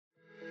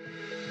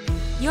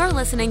You're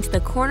listening to the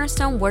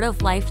Cornerstone Word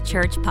of Life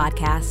Church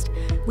podcast.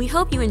 We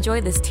hope you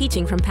enjoy this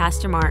teaching from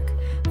Pastor Mark.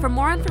 For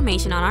more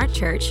information on our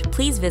church,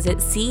 please visit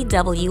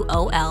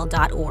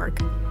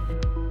cwol.org.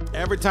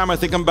 Every time I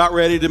think I'm about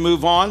ready to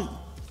move on,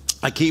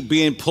 I keep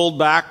being pulled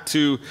back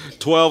to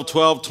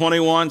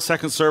 12:21,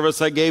 second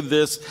service. I gave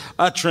this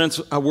utterance,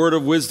 a word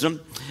of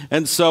wisdom.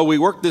 And so we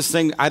worked this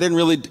thing. I didn't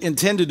really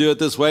intend to do it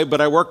this way,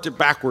 but I worked it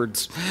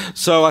backwards.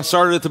 So I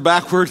started at the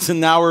backwards, and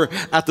now we're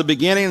at the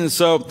beginning. And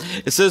so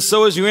it says,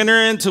 so as you enter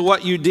into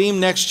what you deem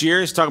next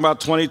year, he's talking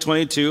about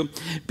 2022,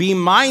 be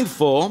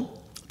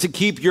mindful to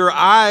keep your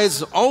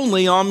eyes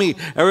only on me.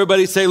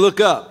 Everybody say,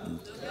 look up.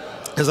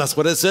 Because that's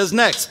what it says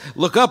next.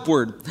 Look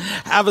upward.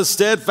 Have a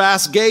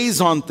steadfast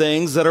gaze on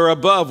things that are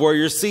above where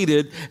you're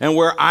seated and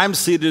where I'm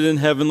seated in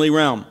heavenly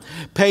realm.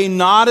 Pay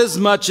not as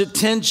much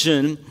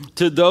attention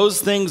to those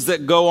things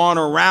that go on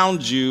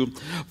around you,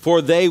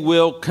 for they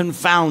will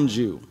confound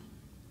you.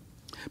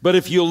 But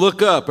if you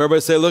look up,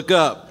 everybody say look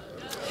up.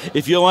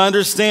 If you'll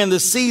understand the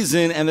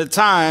season and the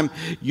time,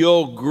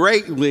 you'll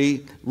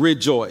greatly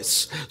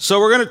rejoice. So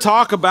we're going to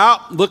talk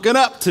about looking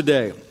up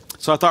today.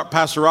 So I thought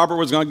Pastor Robert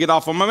was going to get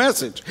off on my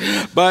message,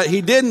 but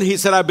he didn't. He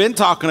said, I've been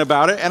talking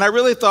about it. And I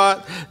really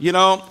thought,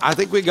 I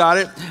think we got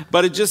it,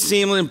 but it just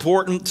seemed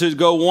important to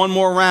go one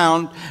more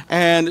round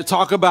and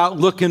talk about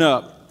looking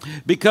up.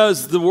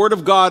 Because the word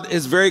of God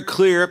is very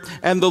clear,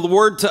 and the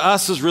word to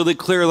us is really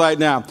clear right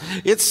now.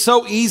 It's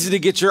so easy to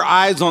get your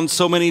eyes on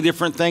so many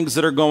different things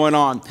that are going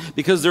on,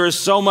 because there is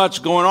so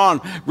much going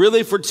on.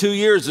 Really, for 2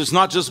 years, it's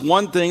not just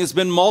one thing, it's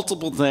been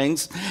multiple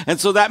things.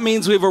 And so that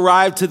means we've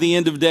arrived to the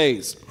end of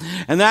days.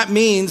 And that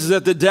means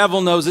that the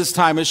devil knows his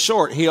time is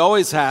short. He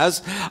always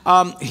has.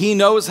 He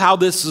knows how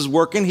this is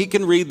working. He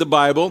can read the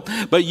Bible.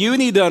 But you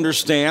need to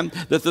understand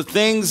that the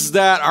things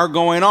that are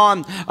going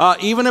on,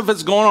 even if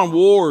it's going on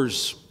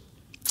wars,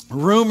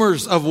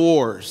 rumors of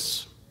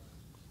wars,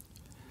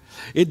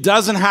 it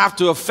doesn't have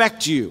to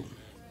affect you.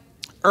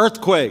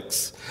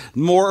 Earthquakes,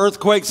 more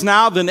earthquakes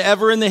now than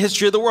ever in the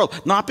history of the world.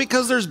 Not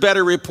because there's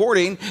better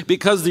reporting,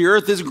 because the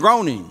earth is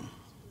groaning,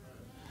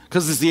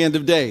 because it's the end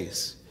of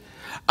days.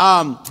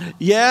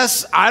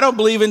 Yes, I don't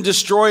believe in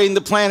destroying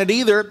the planet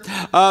either.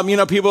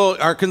 People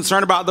are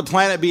concerned about the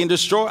planet being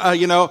destroyed.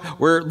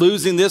 We're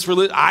losing this.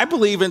 I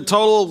believe in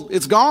total,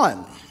 it's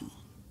gone.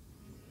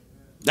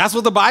 That's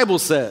what the Bible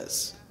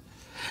says.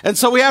 And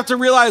so we have to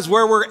realize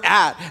where we're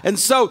at. And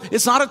so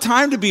it's not a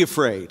time to be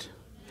afraid.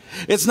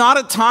 It's not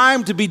a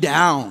time to be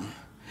down.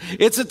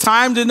 It's a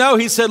time to know.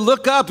 He said,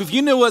 look up. If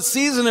you knew what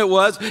season it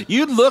was,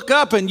 you'd look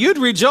up and you'd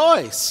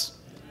rejoice.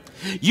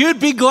 You'd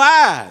be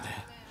glad.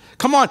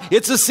 Come on,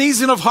 it's a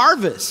season of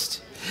harvest.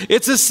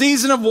 It's a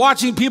season of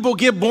watching people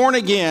get born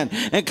again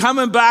and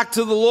coming back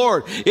to the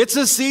Lord. It's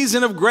a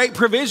season of great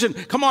provision.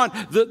 Come on,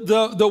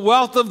 the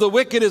wealth of the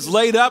wicked is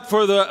laid up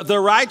for the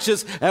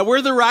righteous, and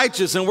we're the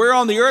righteous, and we're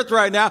on the earth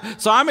right now.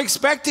 So I'm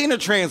expecting a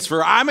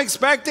transfer. I'm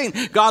expecting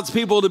God's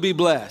people to be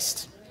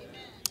blessed.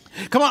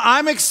 Come on,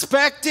 I'm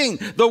expecting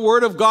the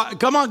word of God.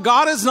 Come on,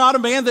 God is not a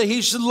man that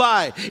he should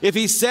lie. If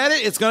he said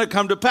it, it's going to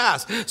come to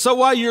pass. So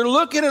while you're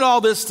looking at all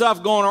this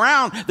stuff going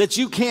around that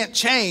you can't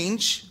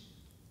change,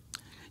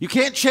 you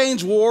can't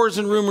change wars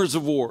and rumors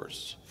of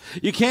wars.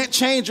 You can't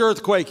change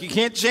earthquake. You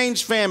can't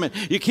change famine.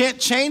 You can't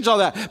change all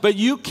that. But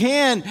you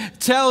can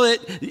tell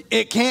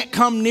it can't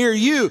come near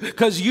you,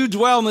 because you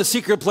dwell in the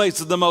secret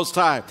place of the Most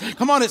High.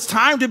 Come on, it's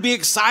time to be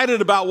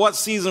excited about what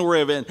season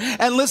we're in.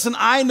 And listen,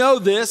 I know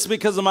this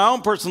because of my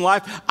own personal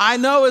life. I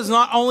know it's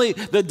not only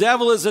the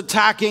devil is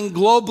attacking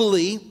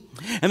globally,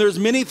 and there's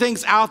many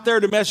things out there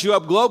to mess you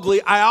up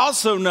globally. I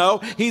also know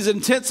he's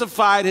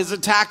intensified his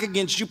attack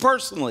against you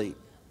personally.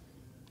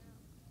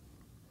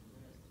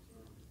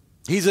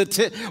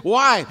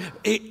 Why?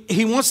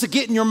 He wants to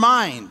get in your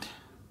mind.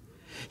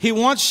 He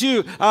wants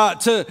you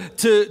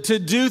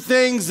to do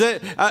things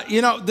that,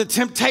 the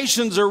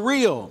temptations are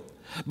real.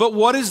 But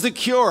what is the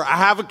cure? I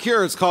have a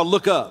cure. It's called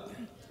look up.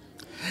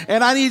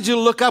 And I need you to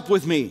look up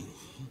with me.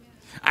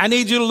 I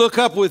need you to look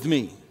up with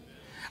me.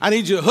 I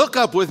need you to hook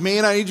up with me,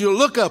 and I need you to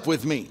look up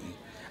with me.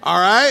 All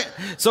right?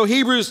 So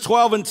Hebrews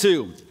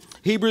 12:2.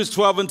 Hebrews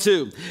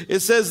 12:2.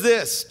 It says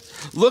this.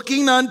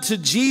 Looking unto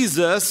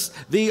Jesus,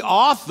 the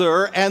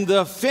author and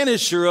the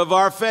finisher of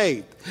our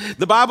faith.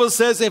 The Bible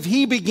says if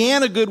he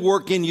began a good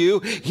work in you,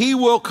 he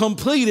will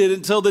complete it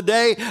until the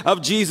day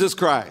of Jesus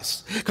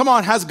Christ. Come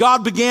on, has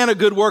God began a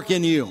good work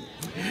in you?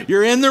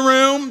 You're in the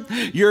room,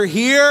 you're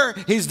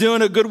here, he's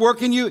doing a good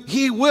work in you.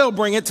 He will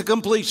bring it to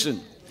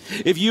completion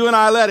if you and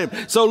I let him.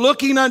 So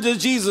looking unto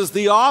Jesus,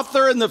 the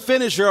author and the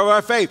finisher of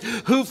our faith,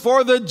 who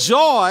for the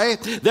joy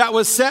that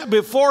was set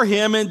before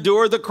him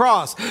endured the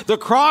cross. The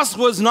cross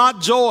was not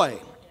joy.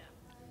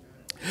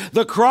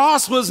 The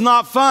cross was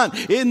not fun.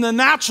 In the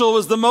natural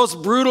was the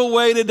most brutal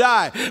way to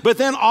die. But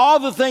then all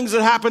the things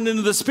that happened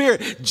in the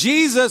spirit,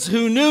 Jesus,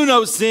 who knew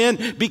no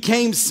sin,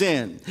 became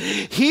sin.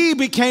 He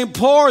became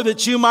poor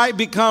that you might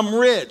become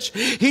rich.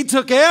 He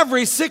took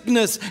every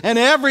sickness and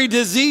every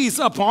disease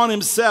upon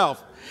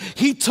himself.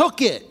 He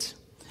took it.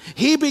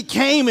 He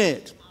became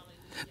it.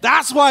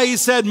 That's why he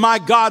said, my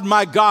God,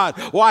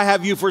 why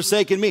have you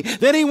forsaken me?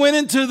 Then he went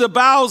into the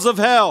bowels of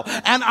hell.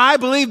 And I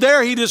believe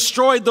there he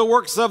destroyed the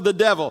works of the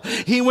devil.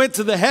 He went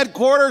to the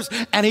headquarters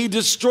and he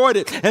destroyed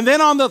it. And then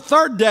on the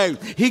third day,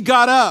 he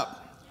got up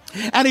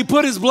and he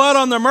put his blood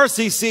on the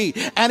mercy seat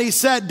and he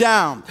sat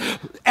down.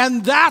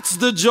 And that's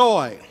the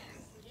joy.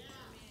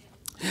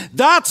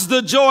 That's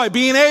the joy,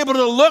 being able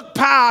to look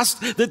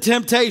past the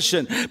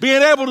temptation,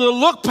 being able to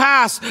look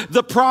past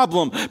the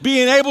problem,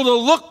 being able to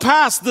look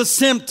past the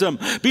symptom,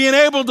 being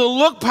able to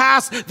look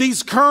past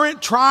these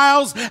current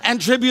trials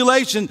and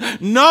tribulations,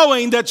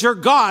 knowing that your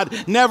God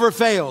never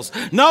fails,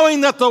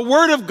 knowing that the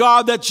word of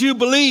God that you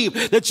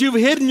believe, that you've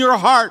hidden in your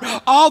heart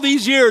all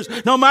these years,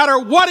 no matter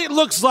what it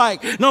looks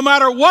like, no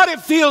matter what it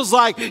feels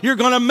like, you're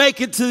going to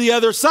make it to the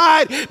other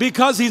side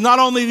because he's not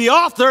only the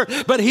author,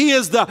 but he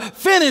is the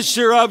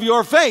finisher of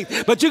your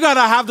faith. But you got to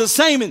have the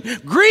same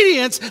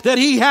ingredients that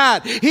he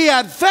had. He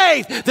had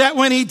faith that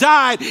when he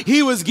died,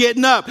 he was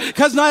getting up.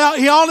 Because he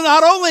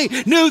not only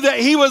knew that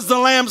he was the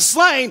lamb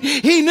slain,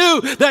 he knew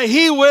that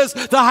he was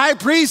the high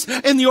priest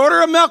in the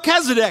order of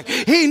Melchizedek.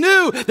 He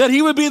knew that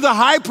he would be the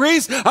high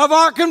priest of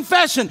our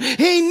confession.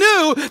 He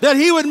knew that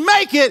he would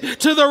make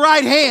it to the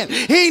right hand.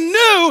 He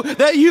knew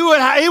that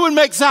he would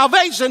make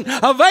salvation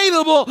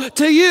available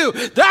to you.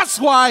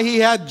 That's why he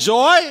had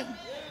joy.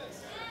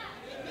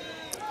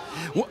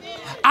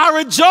 I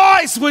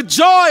rejoice with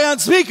joy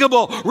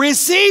unspeakable,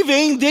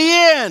 receiving the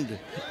end,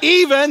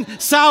 even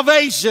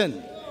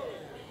salvation.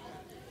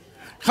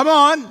 Come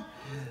on.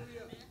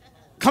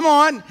 Come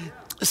on.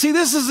 See,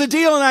 this is the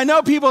deal, and I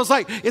know people,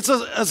 it's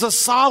a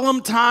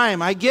solemn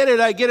time. I get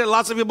it.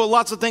 Lots of people,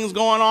 lots of things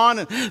going on,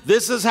 and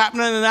this is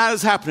happening and that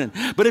is happening.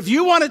 But if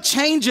you want to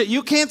change it,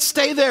 you can't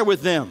stay there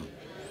with them.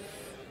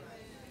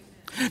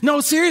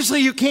 No, seriously,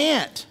 you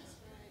can't.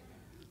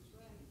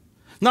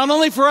 Not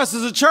only for us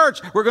as a church,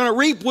 we're going to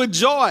reap with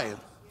joy.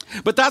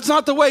 But that's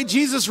not the way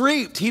Jesus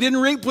reaped. He didn't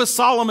reap with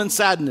solemn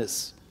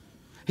sadness.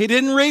 He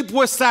didn't reap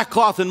with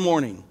sackcloth and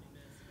mourning.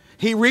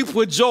 He reaped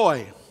with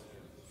joy.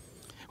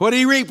 What did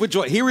he reap with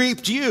joy? He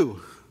reaped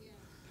you.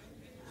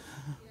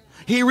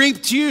 He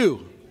reaped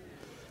you.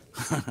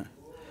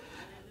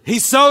 He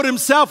sowed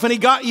himself and he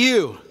got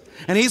you.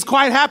 And he's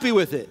quite happy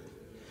with it.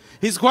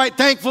 He's quite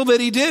thankful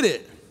that he did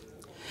it.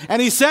 And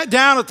he sat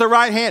down at the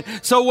right hand.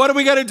 So what do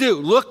we got to do?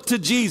 Look to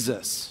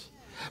Jesus.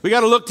 We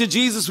got to look to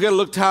Jesus. We got to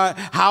look to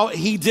how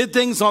he did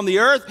things on the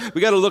earth. We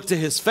got to look to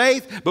his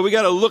faith, but we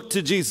got to look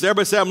to Jesus.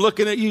 Everybody say, I'm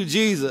looking at you,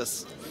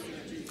 Jesus.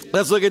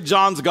 Let's look at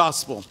John's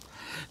gospel.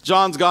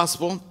 John's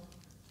gospel.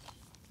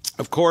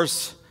 Of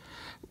course,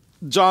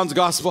 John's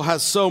gospel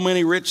has so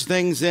many rich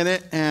things in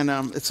it, and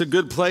it's a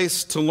good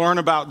place to learn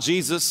about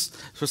Jesus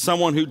for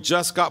someone who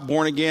just got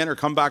born again or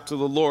come back to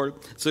the Lord.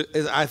 So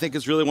I think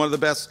it's really one of the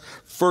best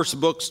first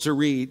books to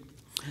read.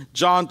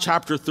 John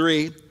chapter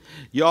 3.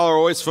 Y'all are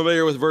always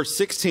familiar with verse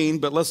 16,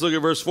 but let's look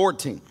at verse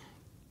 14.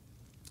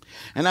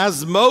 And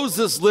as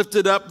Moses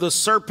lifted up the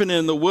serpent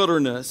in the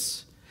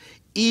wilderness,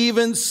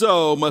 even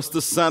so must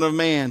the Son of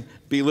Man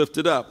be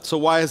lifted up. So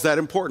why is that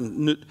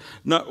important?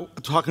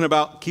 Not talking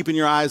about keeping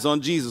your eyes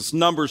on Jesus.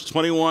 Numbers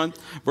 21,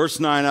 verse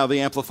 9 out of the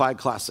Amplified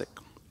Classic.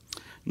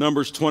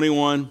 Numbers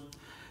 21.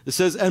 It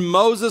says, and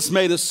Moses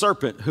made a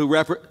serpent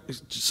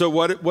so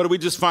what do we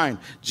just find?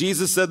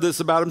 Jesus said this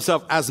about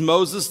himself. As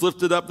Moses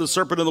lifted up the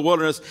serpent in the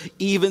wilderness,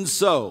 even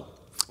so,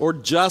 or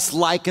just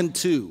like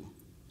unto,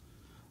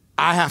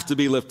 I have to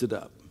be lifted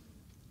up.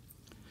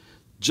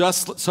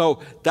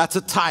 So that's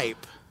a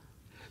type.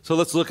 So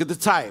let's look at the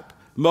type.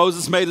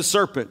 Moses made a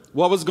serpent.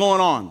 What was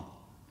going on?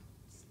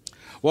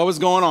 What was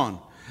going on?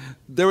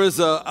 There was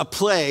a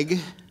plague.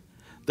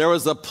 There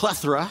was a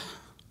plethora.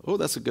 Oh,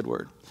 that's a good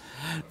word.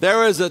 There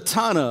was a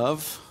ton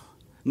of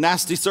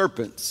nasty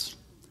serpents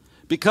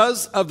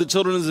because of the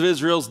children of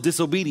Israel's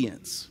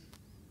disobedience.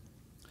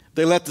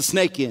 They let the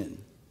snake in.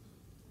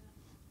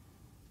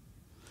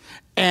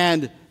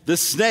 And the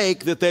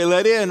snake that they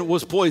let in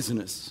was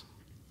poisonous.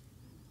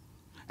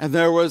 And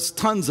there was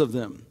tons of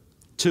them.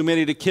 Too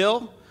many to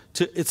kill.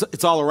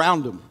 It's all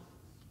around them.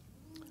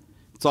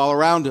 It's all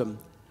around them.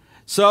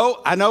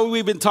 So I know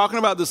we've been talking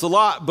about this a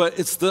lot, but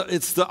it's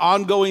the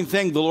ongoing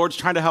thing. The Lord's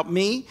trying to help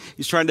me.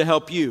 He's trying to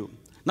help you.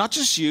 Not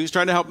just you. He's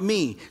trying to help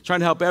me. He's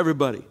trying to help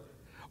everybody.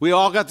 We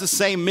all got the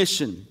same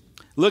mission.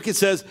 Look, it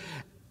says,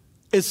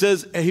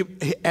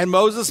 and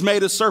Moses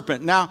made a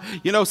serpent. Now,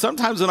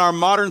 sometimes in our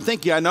modern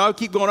thinking, I know I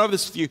keep going over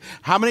this with you.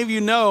 How many of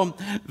you know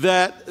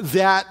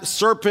that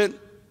serpent,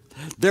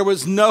 there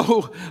was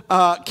no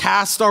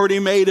cast already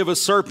made of a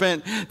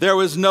serpent. There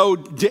was no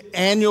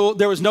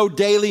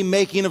daily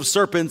making of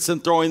serpents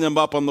and throwing them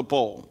up on the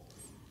pole.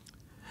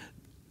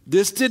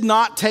 This did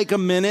not take a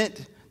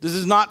minute. This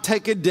does not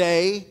take a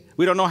day.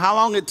 We don't know how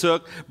long it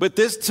took, but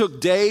this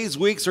took days,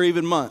 weeks, or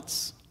even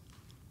months.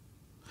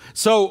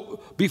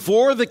 So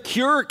before the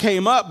cure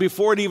came up,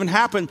 before it even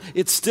happened,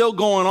 it's still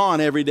going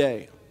on every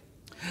day.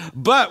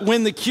 But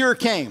when the cure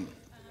came,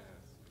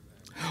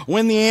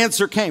 when the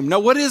answer came. Now,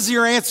 what is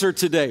your answer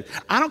today?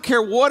 I don't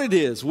care what it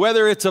is,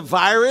 whether it's a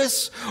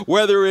virus,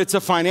 whether it's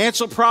a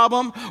financial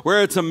problem,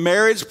 whether it's a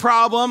marriage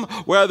problem,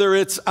 whether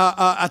it's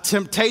a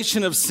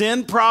temptation of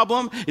sin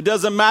problem. It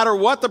doesn't matter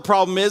what the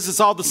problem is. It's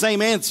all the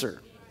same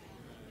answer.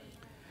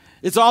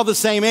 It's all the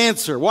same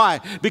answer.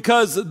 Why?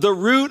 Because the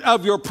root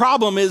of your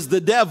problem is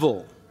the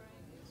devil.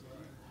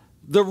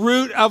 The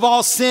root of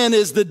all sin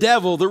is the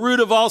devil. The root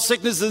of all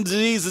sickness and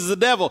disease is the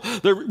devil.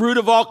 The root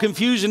of all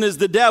confusion is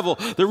the devil.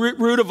 The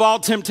root of all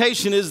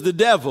temptation is the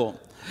devil.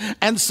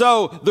 And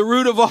so the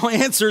root of all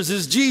answers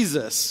is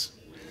Jesus.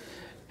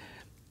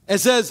 It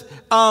says,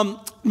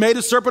 made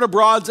a serpent of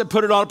bronze and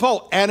put it on a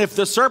pole. And if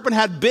the serpent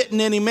had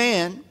bitten any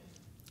man,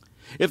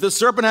 here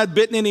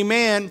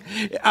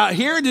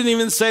it didn't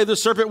even say the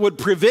serpent would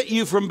prevent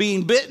you from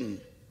being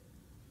bitten.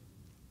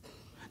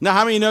 Now,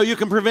 how many know you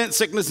can prevent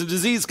sickness and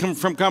disease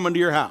from coming to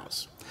your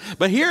house?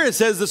 But here it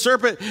says the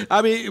serpent,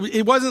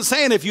 it wasn't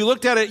saying if you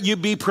looked at it,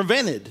 you'd be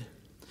prevented.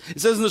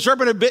 It says, and the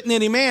serpent had bitten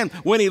any man.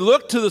 When he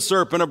looked to the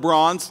serpent of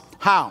bronze,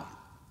 how?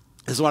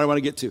 This is what I want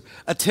to get to.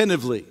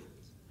 Attentively.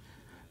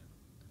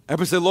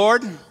 Everybody say,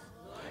 Lord,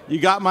 you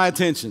got my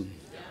attention.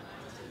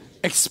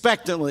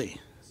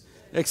 Expectantly.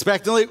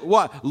 Expectantly,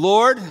 what?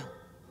 Lord,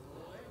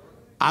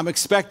 I'm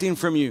expecting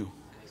from you.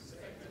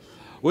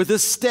 With a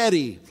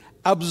steady,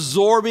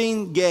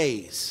 absorbing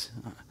gaze.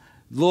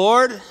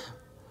 Lord,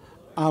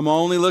 I'm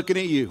only looking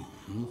at you.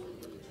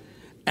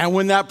 And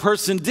when that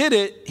person did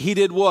it, he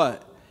did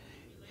what?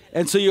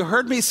 And so you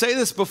heard me say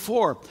this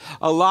before.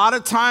 A lot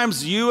of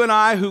times you and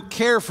I who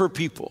care for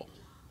people,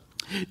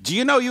 do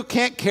you know you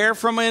can't care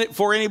for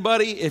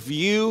anybody if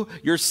you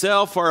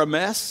yourself are a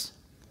mess?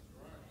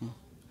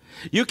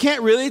 You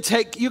can't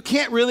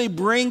really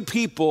bring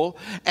people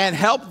and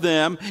help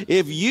them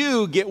if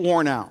you get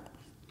worn out.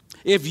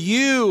 If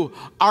you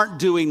aren't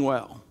doing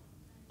well.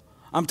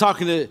 I'm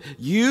talking to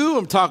you,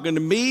 I'm talking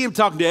to me, I'm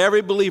talking to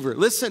every believer.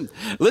 Listen,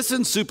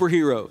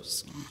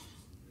 superheroes.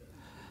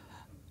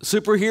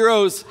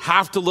 Superheroes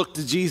have to look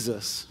to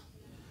Jesus.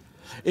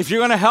 If you're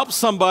going to help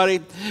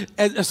somebody,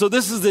 and so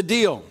this is the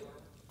deal.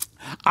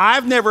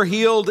 I've never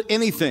healed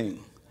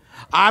anything.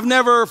 I've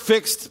never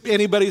fixed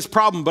anybody's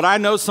problem, but I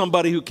know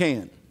somebody who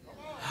can.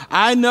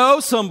 I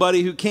know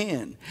somebody who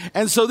can.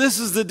 And so this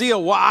is the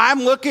deal. While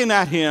I'm looking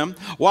at him,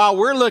 while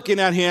we're looking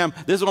at him,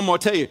 this is what I'm going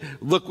to tell you.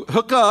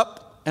 Hook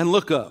up and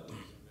look up.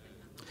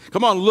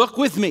 Come on, look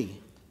with me.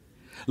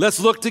 Let's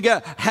look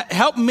together.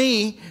 Help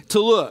me to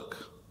look.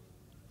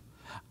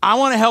 I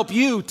want to help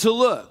you to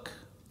look.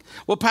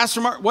 Well,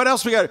 Pastor Mark, what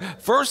else we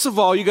got? First of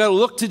all, you got to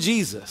look to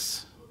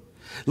Jesus.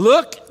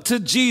 Look to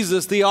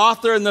Jesus, the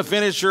author and the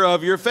finisher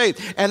of your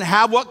faith. And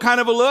have what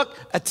kind of a look?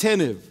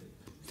 Attentive,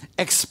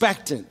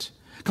 expectant.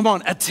 Come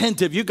on,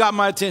 attentive. You got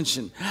my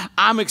attention.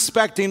 I'm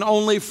expecting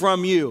only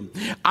from you.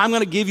 I'm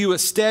going to give you a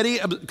steady,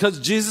 because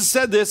Jesus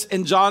said this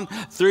in John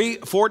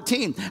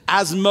 3:14.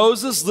 As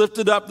Moses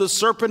lifted up the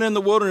serpent in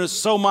the wilderness,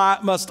 so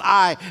must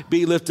I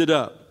be lifted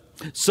up.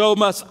 So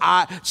must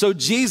I. So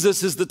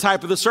Jesus is the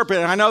type of the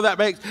serpent. And I know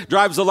that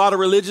drives a lot of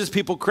religious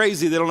people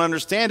crazy. They don't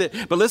understand it.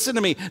 But listen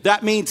to me.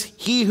 That means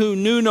he who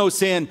knew no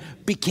sin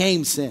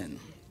became sin.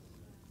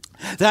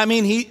 That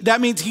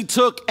means he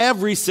took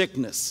every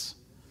sickness,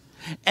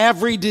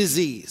 every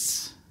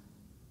disease.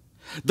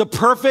 The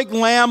perfect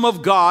Lamb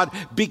of God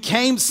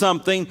became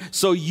something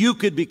so you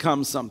could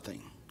become something.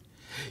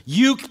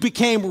 You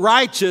became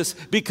righteous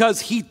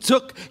because he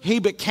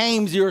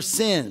became your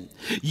sin.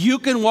 You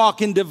can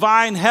walk in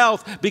divine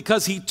health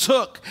because he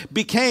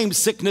became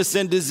sickness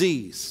and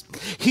disease.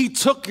 He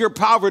took your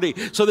poverty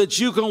so that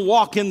you can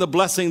walk in the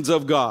blessings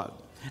of God.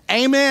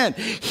 Amen.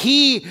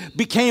 He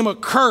became a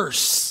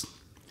curse.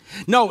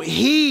 No,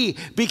 he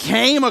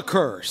became a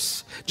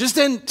curse. Just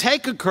didn't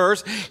take a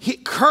curse.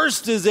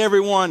 Cursed is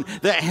everyone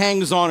that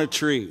hangs on a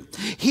tree.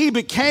 He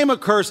became a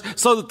curse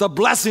so that the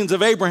blessings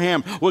of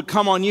Abraham would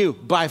come on you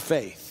by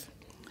faith.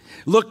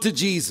 Look to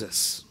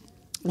Jesus.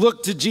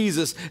 Look to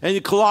Jesus. And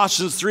in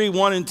Colossians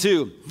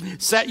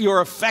 3:1-2, set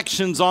your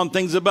affections on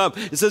things above.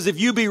 It says, if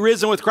you be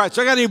risen with Christ.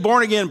 So I got any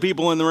born again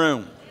people in the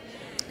room?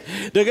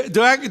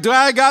 Do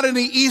I got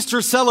any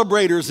Easter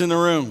celebrators in the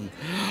room?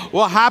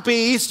 Well, happy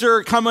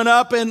Easter coming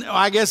up, and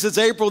I guess it's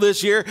April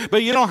this year,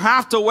 but you don't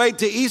have to wait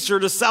to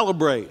Easter to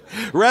celebrate.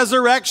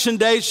 Resurrection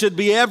Day should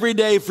be every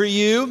day for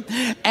you.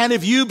 And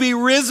if you be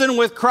risen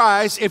with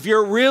Christ, if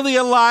you're really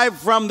alive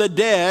from the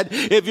dead,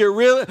 if you're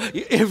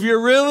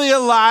really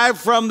alive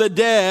from the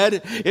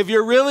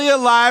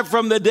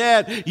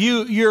dead,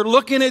 you're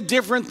looking at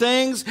different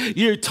things,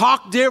 you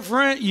talk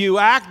different, you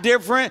act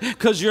different,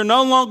 because you're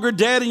no longer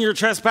dead in your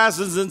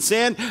trespasses and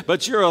sin,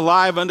 but you're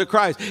alive unto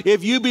Christ.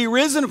 If you be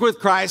risen with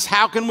Christ,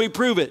 how can we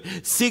prove it?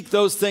 Seek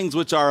those things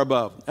which are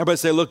above. Everybody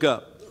say, look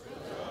up.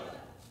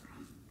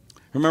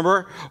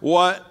 Remember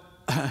what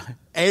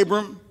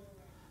Abram,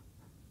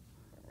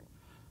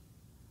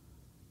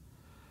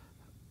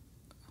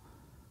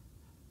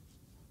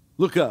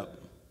 look up.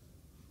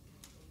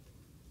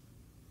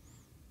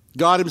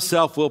 God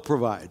himself will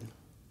provide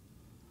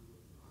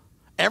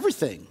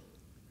everything,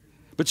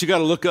 but you got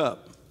to look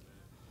up.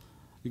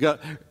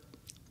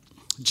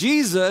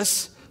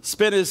 Jesus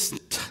spent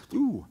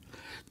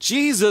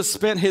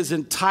his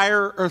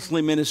entire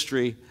earthly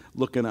ministry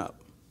looking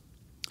up.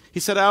 He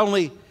said, I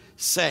only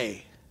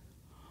say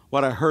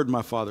what I heard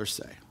my Father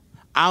say.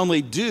 I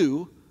only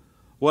do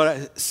what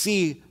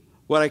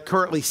I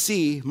currently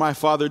see my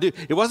Father do.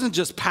 It wasn't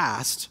just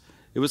past,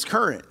 it was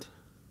current.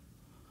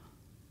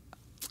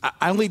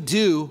 I only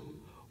do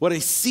what I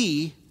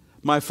see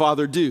my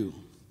Father do.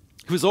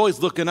 He was always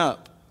looking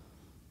up.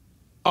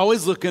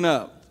 Always looking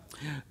up.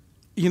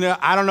 You know,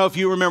 I don't know if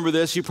you remember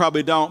this, you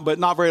probably don't, but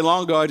not very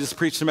long ago I just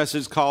preached a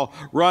message called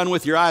Run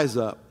with Your Eyes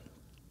Up.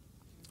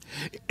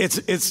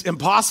 It's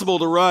impossible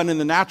to run in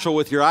the natural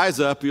with your eyes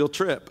up, you'll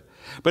trip.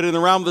 But in the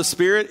realm of the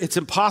Spirit, it's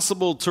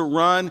impossible to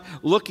run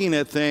looking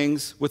at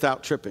things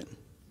without tripping.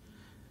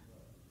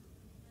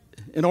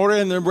 In order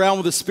in the realm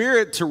of the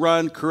Spirit to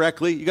run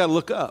correctly, you got to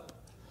look up.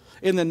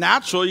 In the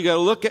natural, you got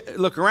to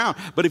look around.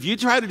 But if you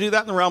try to do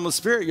that in the realm of the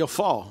Spirit, you'll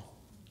fall.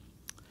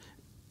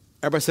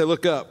 Everybody say,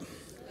 look up.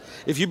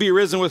 If you be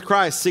risen with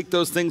Christ, seek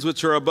those things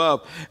which are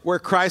above, where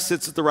Christ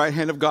sits at the right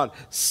hand of God.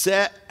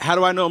 How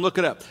do I know? Look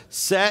it up.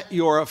 Set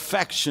your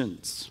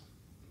affections.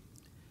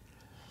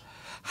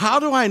 How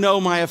do I know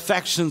my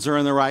affections are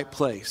in the right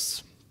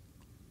place?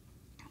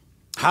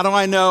 How do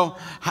I know?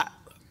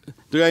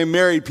 Do I have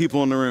married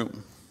people in the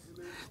room?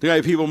 Do I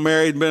have people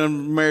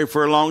been married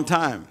for a long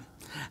time?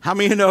 How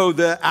many of you know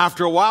that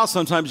after a while,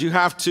 sometimes you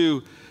have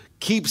to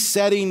keep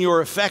setting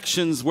your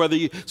affections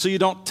so you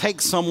don't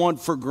take someone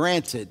for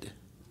granted,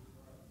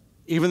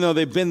 even though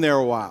they've been there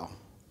a while.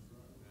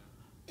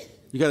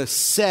 You got to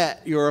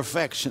set your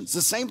affections.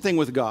 The same thing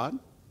with God.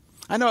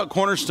 I know at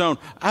Cornerstone,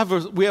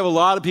 we have a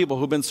lot of people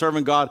who've been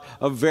serving God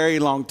a very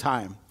long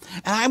time.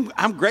 And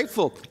I'm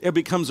grateful. It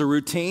becomes a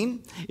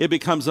routine. It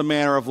becomes a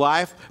manner of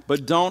life.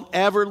 But don't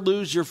ever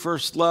lose your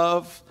first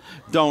love.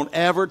 Don't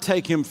ever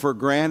take him for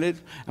granted.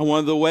 And one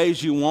of the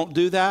ways you won't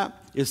do that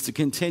is to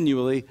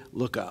continually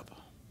look up.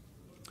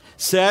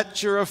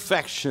 Set your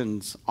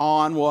affections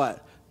on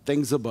what?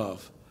 Things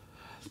above.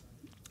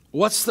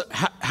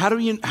 How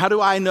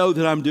do I know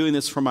that I'm doing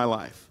this for my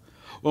life?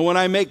 Well, when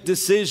I make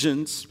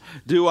decisions,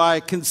 do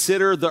I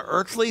consider the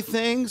earthly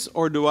things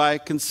or do I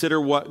consider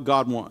what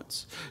God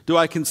wants? Do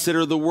I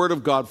consider the Word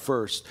of God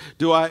first?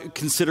 Do I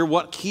consider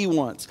what He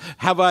wants?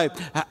 John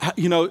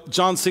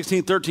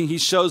 16:13, He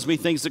shows me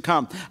things to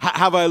come.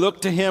 Have I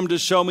looked to Him to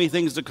show me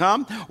things to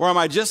come? Or am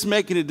I just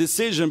making a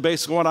decision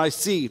based on what I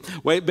see,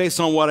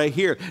 based on what I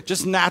hear,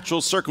 just natural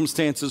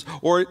circumstances?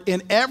 Or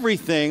in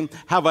everything,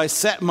 have I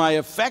set my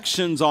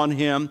affections on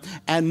Him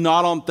and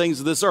not on things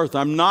of this earth?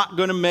 I'm not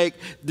going to make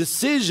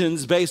decisions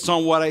based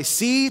on what I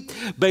see,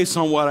 based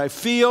on what I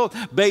feel,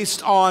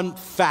 based on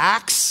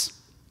facts,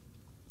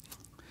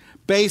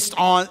 based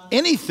on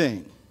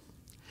anything.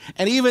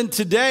 And even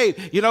today,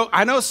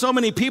 I know so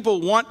many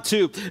people want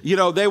to,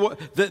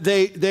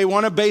 they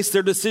want to base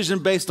their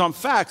decision based on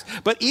facts.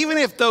 But even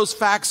if those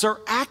facts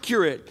are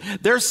accurate,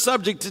 they're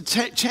subject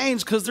to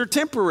change because they're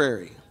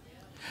temporary.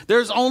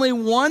 There's only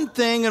one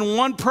thing and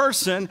one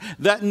person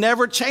that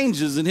never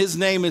changes, and his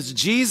name is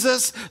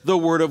Jesus, the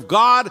Word of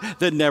God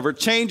that never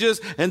changes.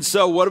 And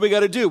so what do we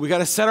got to do? We got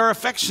to set our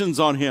affections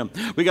on him.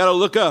 We got to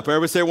look up.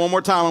 Everybody say it one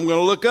more time. I'm going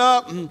to look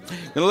up. I'm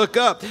going to look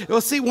up.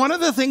 Well, see, one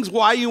of the things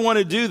why you want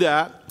to do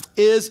that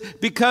is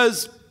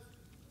because,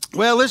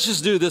 well, let's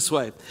just do it this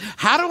way.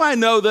 How do I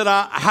know that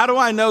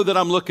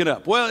I'm looking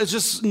up? Well, it's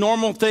just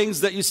normal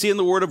things that you see in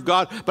the Word of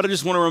God, but I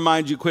just want to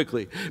remind you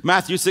quickly.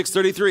 Matthew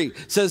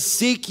 6:33 says,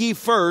 seek ye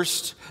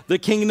first the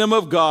kingdom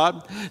of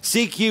God.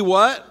 Seek ye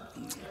what?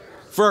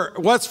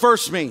 What's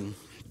first mean?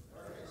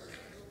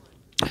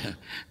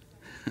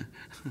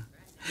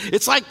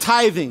 It's like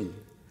tithing.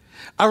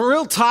 A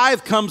real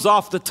tithe comes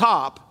off the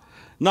top,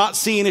 not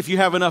seeing if you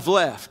have enough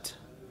left.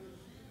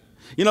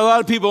 A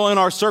lot of people in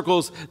our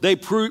circles, they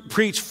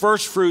preach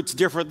first fruits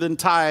different than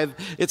tithe.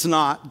 It's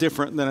not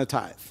different than a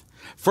tithe.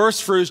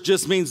 First fruits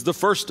just means the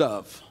first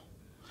of.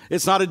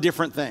 It's not a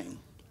different thing.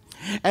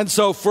 And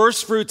so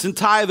first fruits and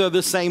tithe are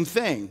the same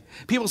thing.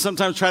 People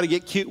sometimes try to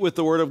get cute with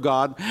the Word of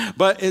God,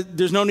 but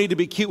there's no need to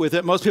be cute with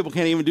it. Most people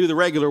can't even do the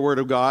regular Word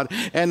of God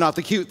and not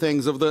the cute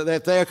things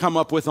that they come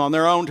up with on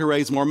their own to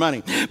raise more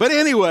money. But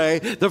anyway,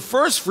 the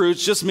first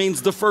fruits just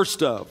means the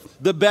first of,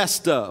 the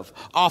best of,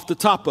 off the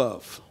top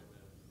of.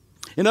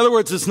 In other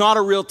words, it's not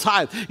a real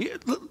tithe.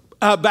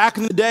 Back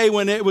in the day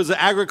when it was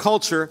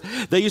agriculture,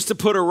 they used to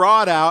put a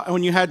rod out, and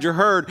when you had your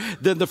herd,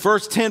 then the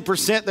first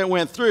 10% that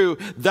went through,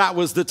 that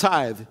was the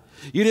tithe.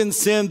 You didn't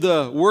send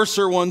the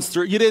worser ones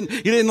through. You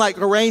didn't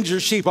like arrange your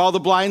sheep, all the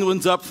blind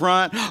ones up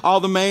front, all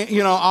the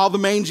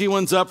mangy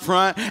ones up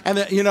front, and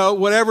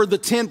whatever the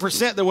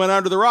 10% that went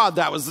under the rod,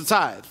 that was the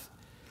tithe.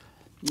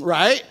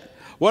 Right?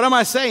 What am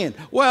I saying?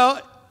 Well,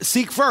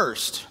 seek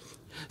first.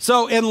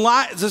 So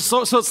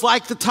it's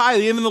like the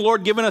tithe. Even the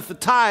Lord giving us the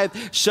tithe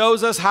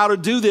shows us how to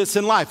do this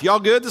in life. Y'all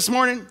good this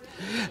morning?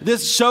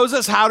 This shows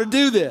us how to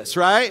do this,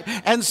 right?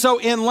 And so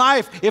in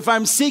life, if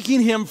I'm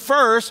seeking him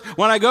first,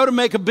 when I go to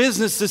make a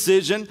business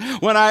decision,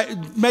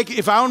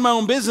 if I own my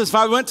own business, if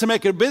I went to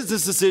make a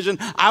business decision,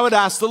 I would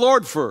ask the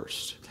Lord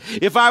first.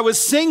 If I was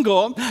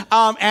single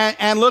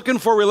and looking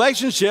for a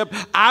relationship,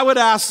 I would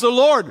ask the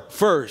Lord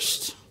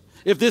first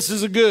if this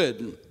is a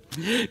good.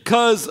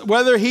 Because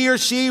whether he or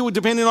she,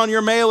 depending on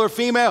your male or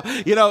female,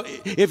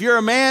 if you're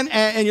a man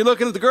and you're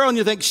looking at the girl and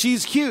you think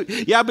she's cute,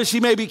 yeah, but she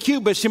may be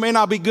cute, but she may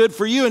not be good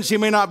for you, and she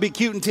may not be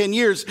cute in 10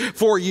 years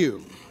for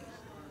you.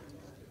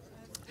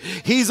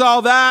 He's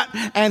all that,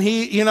 and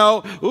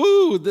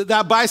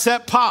that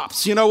bicep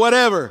pops,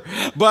 whatever.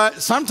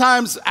 But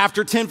sometimes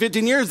after 10,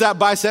 15 years, that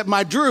bicep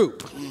might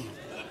droop.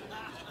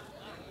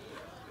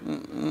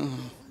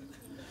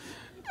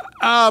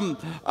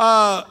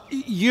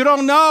 You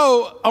don't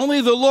know,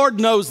 only the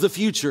Lord knows the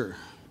future.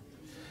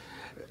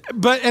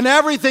 But in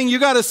everything, you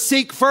got to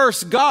seek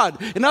first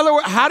God. In other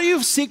words, how do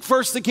you seek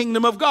first the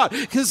kingdom of God?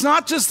 Because it's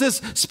not just this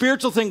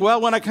spiritual thing.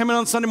 Well, when I come in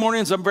on Sunday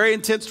mornings, I'm very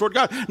intense toward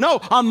God. No,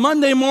 on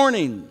Monday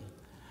morning,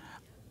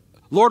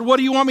 Lord, what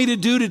do you want me to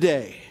do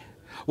today?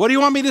 What do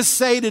you want me to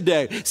say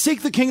today?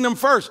 Seek the kingdom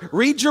first.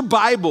 Read your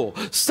Bible.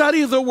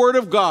 Study the Word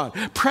of God.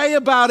 Pray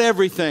about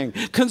everything.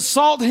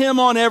 Consult him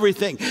on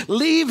everything.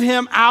 Leave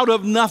him out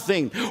of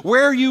nothing.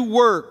 Where you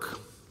work,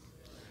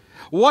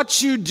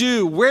 what you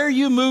do, where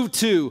you move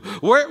to,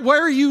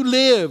 where you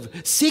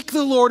live. Seek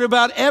the Lord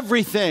about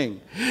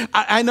everything.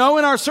 I know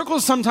in our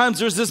circles sometimes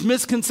there's this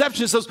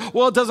misconception. It says,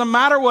 well, it doesn't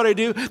matter what I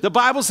do. The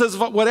Bible says,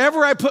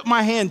 whatever I put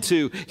my hand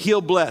to,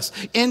 he'll bless.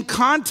 In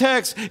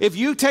context, if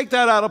you take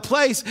that out of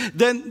place,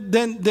 then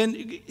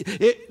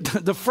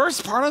the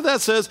first part of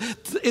that says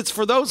it's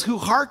for those who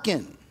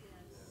hearken.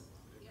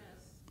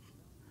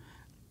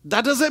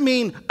 That doesn't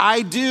mean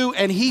I do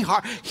and he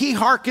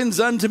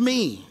hearkens unto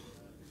me.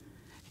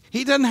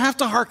 He doesn't have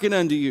to hearken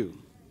unto you.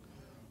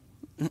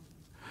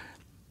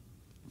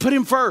 Put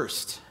him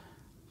first.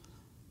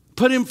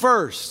 Put him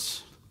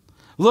first.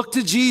 Look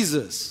to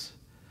Jesus.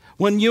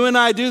 When you and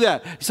I do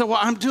that, you say, well,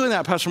 I'm doing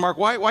that, Pastor Mark.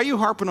 Why are you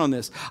harping on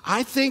this?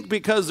 I think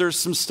because there's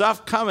some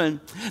stuff coming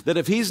that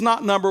if he's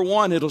not number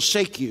one, it'll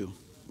shake you.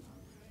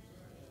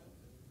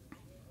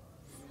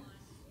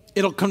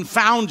 It'll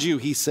confound you,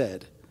 he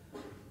said.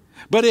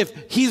 But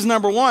if he's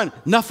number one,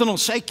 nothing will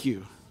shake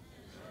you.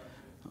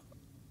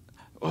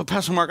 Well,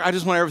 Pastor Mark, I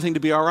just want everything to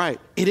be all right.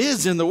 It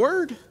is in the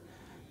Word.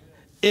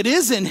 It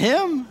is in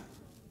him.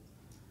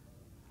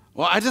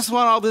 Well, I just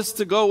want all this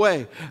to go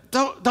away.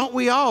 Don't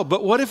we all?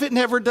 But what if it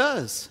never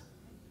does?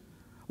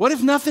 What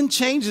if nothing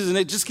changes and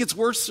it just gets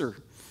worser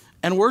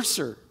and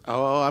worser?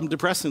 Oh, I'm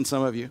depressing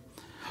some of you.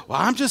 Well,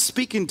 I'm just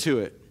speaking to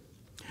it.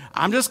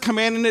 I'm just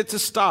commanding it to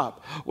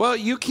stop. Well,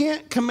 you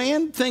can't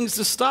command things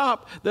to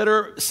stop that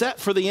are set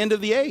for the end of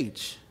the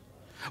age.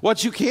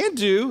 What you can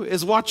do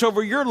is watch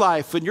over your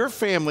life and your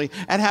family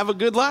and have a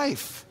good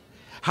life.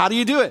 How do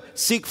you do it?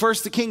 Seek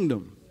first the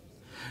kingdom.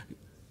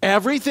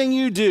 Everything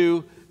you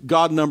do,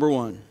 God number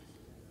one.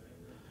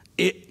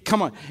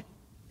 Come on.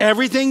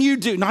 Everything you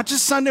do, not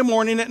just Sunday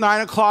morning at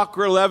 9 o'clock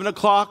or 11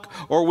 o'clock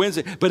or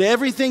Wednesday, but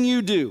everything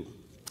you do,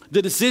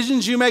 the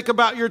decisions you make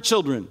about your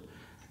children,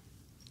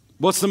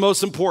 what's the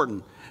most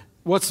important?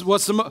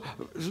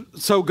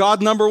 So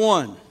God number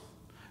one.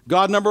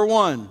 God number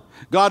one.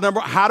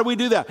 How do we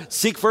do that?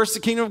 Seek first the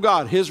kingdom of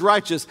God, his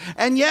righteousness.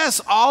 And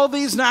yes, all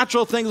these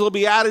natural things will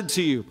be added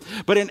to you.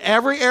 But in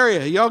every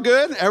area, y'all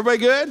good? Everybody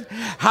good?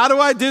 How do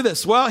I do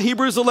this? Well,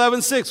 Hebrews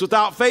 11:6,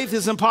 without faith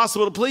it's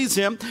impossible to please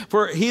him,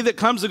 for he that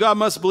comes to God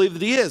must believe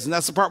that he is. And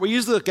that's the part we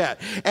usually look at.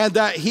 And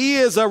that he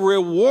is a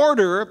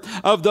rewarder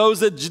of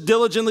those that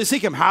diligently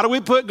seek him. How do we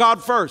put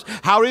God first?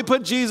 How do we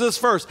put Jesus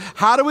first?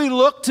 How do we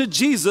look to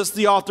Jesus,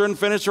 the author and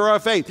finisher of our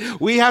faith?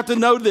 We have to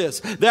know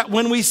this, that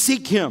when we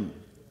seek him,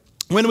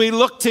 when we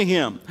look to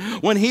him,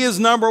 when he is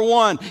number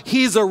one,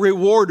 he's a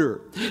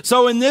rewarder.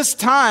 So in this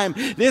time,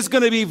 it's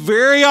going to be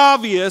very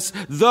obvious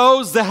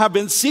those that have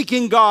been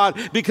seeking God,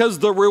 because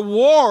the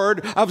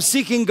reward of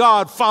seeking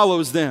God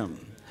follows them.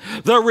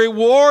 The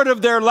reward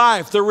of their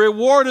life, the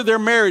reward of their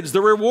marriage,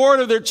 the reward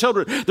of their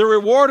children, the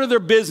reward of their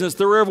business,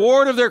 the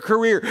reward of their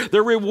career,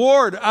 the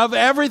reward of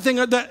everything.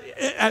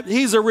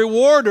 He's a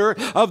rewarder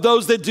of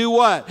those that do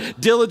what?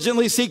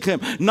 Diligently seek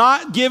him.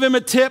 Not give him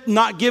a tip,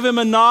 not give him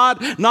a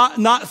nod,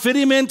 not fit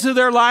him into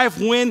their life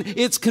when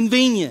it's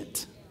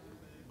convenient.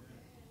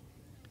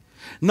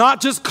 Not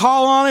just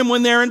call on him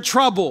when they're in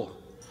trouble.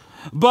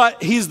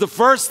 But he's the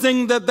first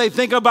thing that they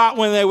think about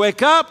when they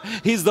wake up.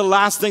 He's the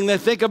last thing they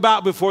think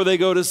about before they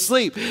go to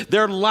sleep.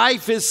 Their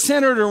life is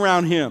centered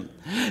around him.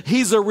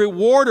 He's a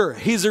rewarder.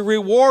 He's a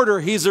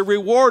rewarder. He's a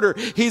rewarder.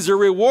 He's a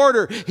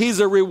rewarder.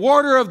 He's a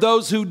rewarder of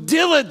those who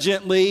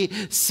diligently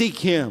seek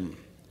him.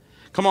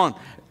 Come on.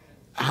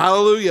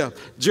 Hallelujah.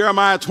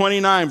 Jeremiah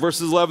 29,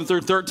 verses 11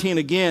 through 13.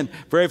 Again,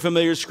 very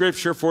familiar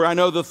scripture. For I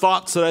know the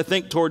thoughts that I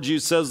think towards you,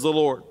 says the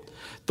Lord.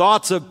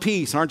 Thoughts of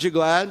peace. Aren't you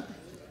glad?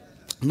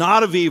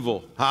 Not of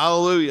evil,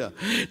 hallelujah,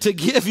 to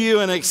give you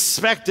an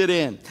expected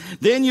end.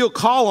 Then you'll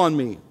call on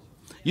me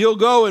You'll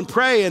go and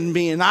pray in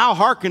me, and I'll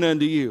hearken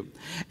unto you.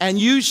 And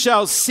you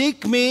shall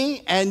seek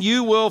me, and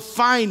you will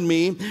find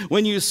me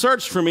when you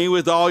search for me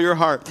with all your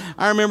heart.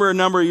 I remember a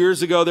number of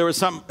years ago, there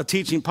was a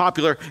teaching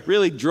popular,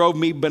 really drove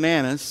me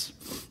bananas.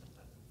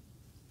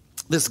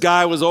 This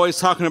guy was always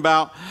talking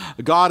about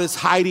God is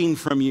hiding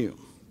from you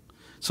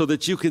so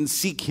that you can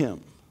seek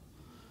him.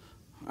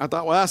 I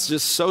thought, well, that's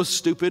just so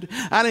stupid.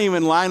 I didn't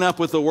even line up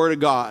with the Word of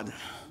God.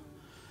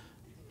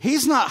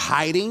 He's not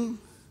hiding.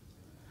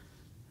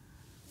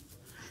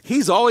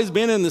 He's always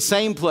been in the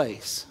same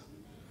place.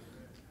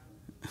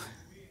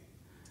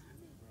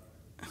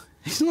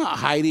 He's not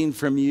hiding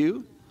from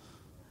you.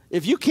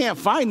 If you can't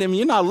find him,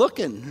 you're not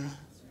looking.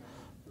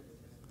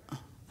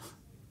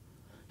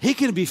 He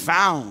can be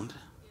found.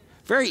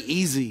 Very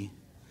easy.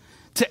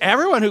 To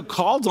everyone who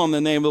calls on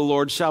the name of the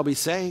Lord shall be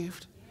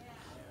saved.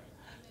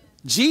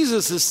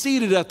 Jesus is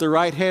seated at the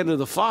right hand of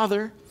the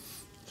Father.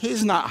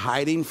 He's not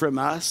hiding from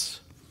us.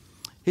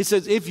 He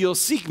says, if you'll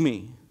seek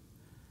me,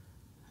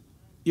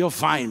 you'll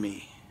find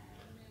me.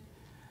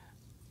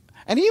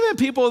 And even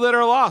people that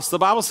are lost, the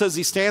Bible says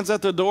he stands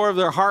at the door of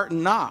their heart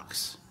and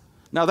knocks.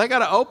 Now they got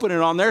to open it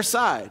on their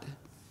side.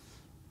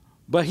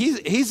 But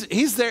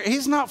he's there.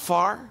 He's not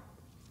far.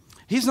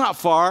 He's not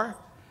far.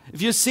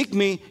 If you seek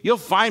me, you'll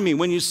find me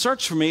when you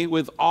search for me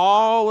with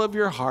all of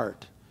your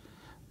heart.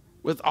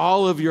 With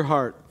all of your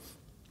heart.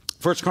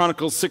 1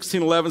 Chronicles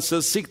 16:11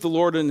 says, seek the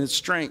Lord in his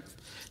strength.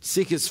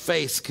 Seek his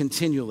face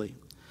continually.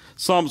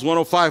 Psalms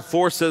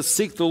 105:4 says,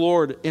 seek the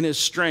Lord in his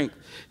strength.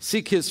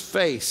 Seek his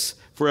face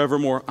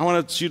forevermore. I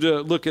want you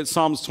to look at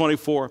Psalms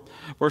 24,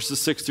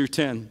 verses 6 through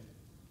 10.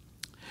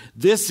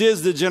 This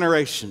is the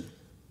generation.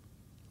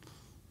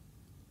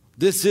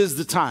 This is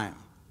the time.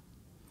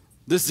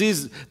 This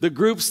is the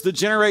groups, the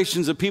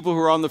generations of people who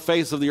are on the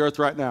face of the earth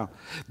right now.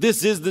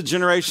 This is the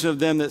generation of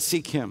them that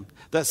seek him,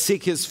 that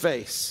seek his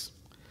face.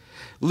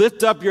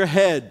 Lift up your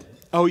head,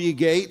 O ye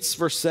gates,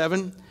 verse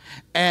 7,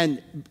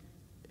 and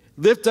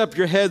lift up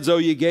your heads, O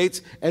ye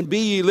gates, and be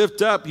ye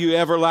lift up, you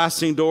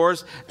everlasting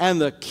doors,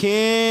 and the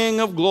King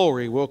of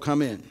glory will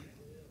come in.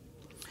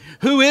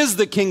 Who is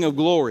the King of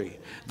glory?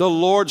 The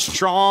Lord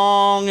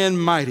strong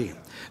and mighty,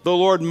 the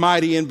Lord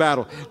mighty in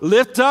battle.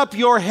 Lift up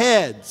your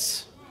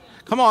heads.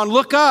 Come on,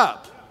 look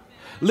up.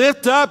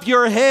 Lift up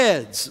your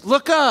heads.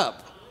 Look up.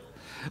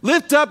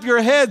 Lift up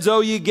your heads, O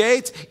ye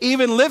gates,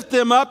 even lift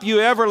them up, you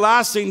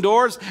everlasting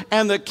doors,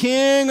 and the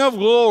King of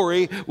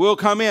glory will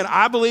come in.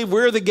 I believe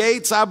we're the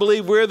gates. I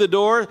believe we're the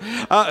door.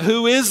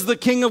 Who is the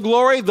King of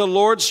glory? The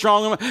Lord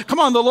strong and mighty. Come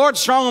on, the Lord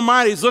strong and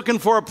mighty is looking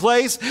for a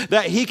place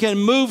that he can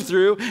move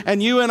through,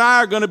 and you and I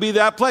are going to be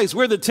that place.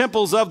 We're the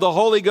temples of the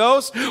Holy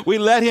Ghost. We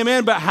let him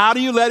in, but how do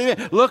you let him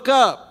in? Look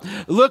up.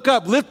 Look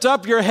up. Lift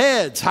up your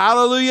heads.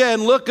 Hallelujah,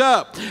 and look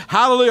up.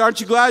 Hallelujah.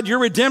 Aren't you glad your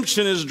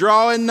redemption is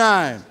drawing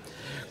nigh?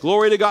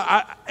 Glory to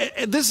God.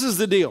 This is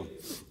the deal.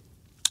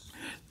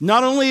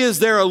 Not only is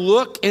there a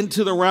look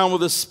into the realm of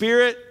the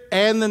spirit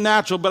and the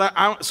natural,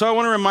 but so I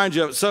want to remind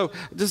you. So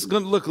this is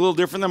going to look a little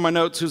different than my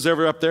notes, who's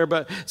ever up there,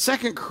 but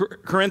 2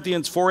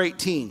 Corinthians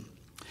 4:18.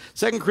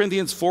 2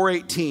 Corinthians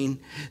 4:18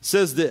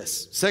 says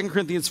this. 2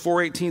 Corinthians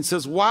 4:18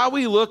 says, while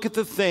we look at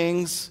the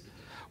things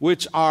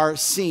which are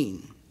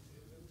seen.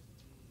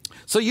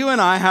 So you and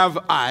I have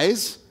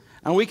eyes,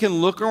 and we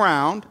can look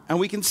around, and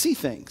we can see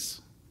things.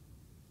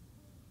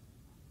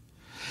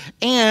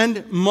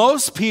 And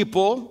most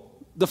people,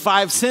 the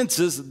five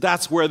senses,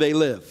 that's where they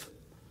live.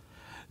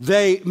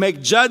 They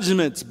make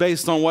judgments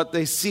based on what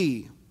they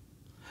see.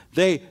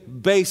 They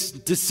base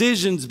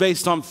decisions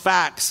based on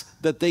facts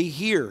that they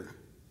hear.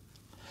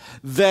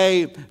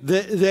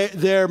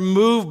 They're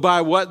moved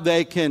by what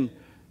they can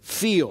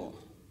feel.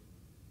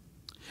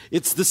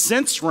 It's the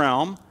sense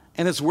realm,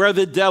 and it's where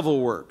the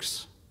devil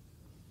works.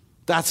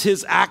 That's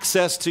his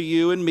access to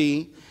you and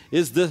me,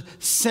 is the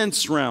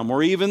sense realm,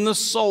 or even the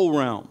soul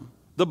realm.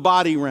 The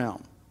body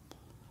realm.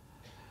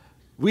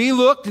 We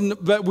look,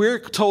 but we're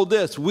told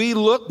this, we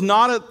look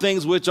not at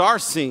things which are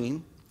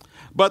seen,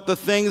 but the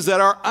things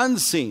that are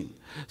unseen.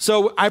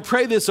 So I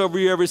pray this over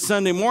you every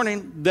Sunday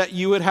morning, that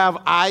you would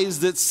have eyes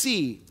that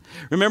see.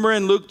 Remember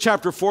in Luke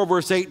chapter 4,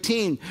 verse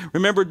 18,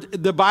 remember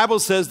the Bible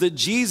says that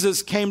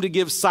Jesus came to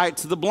give sight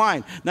to the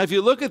blind. Now, if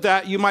you look at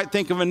that, you might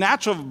think of a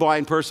natural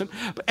blind person.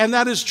 And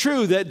that is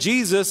true, that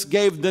Jesus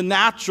gave the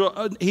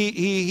natural, he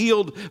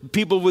healed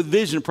people with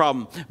vision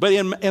problem. But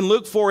in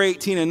Luke 4,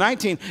 18 and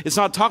 19, it's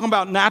not talking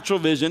about natural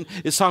vision.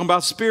 It's talking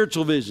about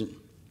spiritual vision.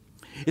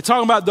 It's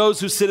talking about those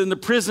who sit in the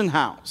prison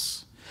house.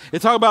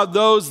 It's talking about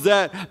those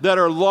that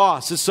are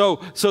lost.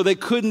 So they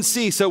couldn't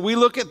see. So we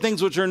look at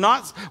things which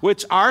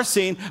are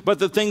seen, but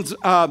the things,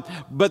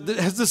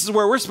 this is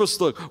where we're supposed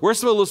to look. We're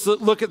supposed to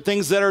look at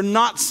things that are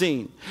not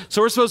seen.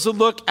 So we're supposed to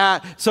look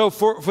at,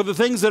 for the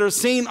things that are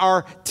seen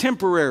are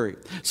temporary.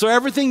 So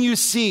everything you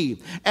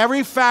see,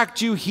 every fact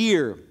you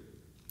hear,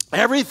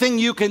 everything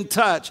you can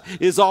touch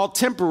is all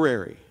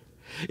temporary.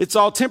 It's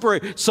all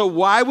temporary. So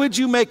why would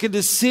you make a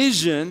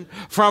decision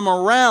from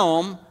a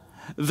realm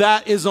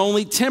that is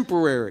only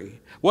temporary?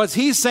 What's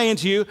he's saying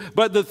to you,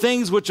 but the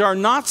things which are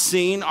not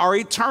seen are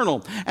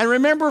eternal. And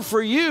remember,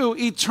 for you,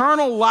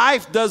 eternal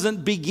life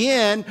doesn't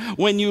begin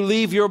when you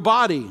leave your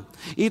body.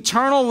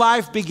 Eternal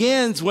life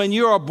begins when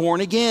you are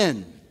born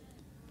again.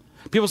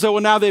 People say,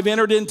 well, now they've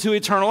entered into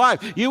eternal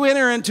life. You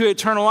enter into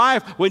eternal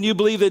life when you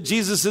believe that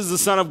Jesus is the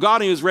Son of God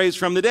and he was raised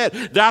from the dead.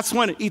 That's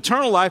when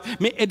eternal life,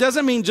 it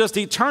doesn't mean just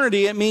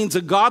eternity, it means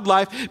a God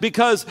life,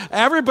 because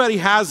everybody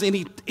has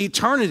an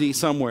eternity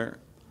somewhere.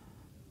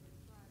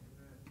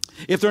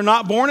 If they're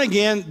not born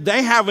again,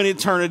 they have an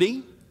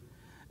eternity.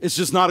 It's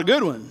just not a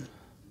good one.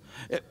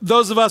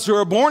 Those of us who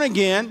are born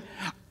again,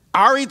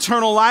 our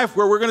eternal life,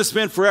 where we're going to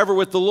spend forever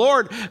with the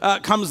Lord,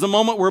 comes the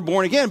moment we're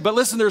born again. But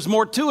listen, there's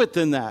more to it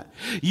than that.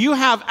 You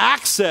have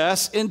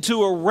access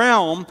into a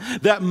realm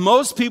that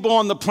most people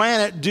on the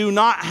planet do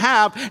not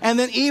have. And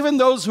then even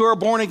those who are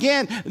born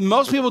again,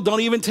 most people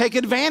don't even take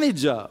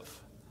advantage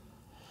of.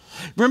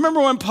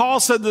 Remember when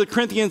Paul said to the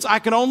Corinthians, I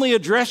can only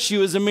address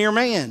you as a mere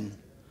man.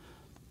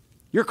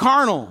 You're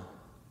carnal.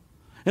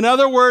 In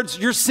other words,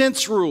 you're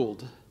sense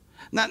ruled.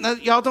 Now,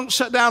 y'all don't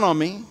shut down on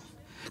me.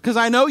 Because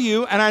I know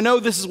you, and I know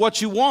this is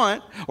what you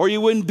want, or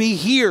you wouldn't be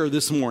here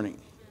this morning.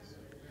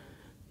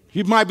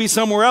 You might be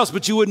somewhere else,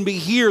 but you wouldn't be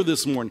here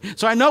this morning.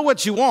 So I know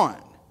what you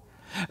want.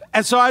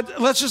 And so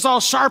let's just all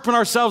sharpen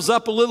ourselves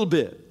up a little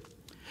bit.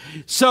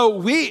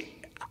 So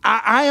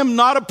I am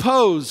not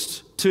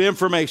opposed to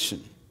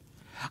information.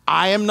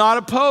 I am not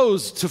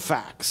opposed to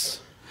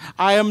facts.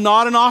 I am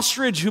not an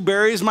ostrich who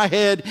buries my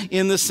head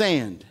in the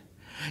sand.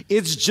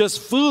 It's just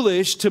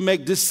foolish to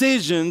make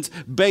decisions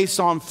based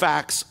on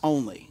facts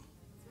only.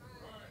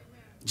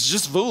 It's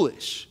just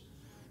foolish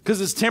because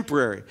it's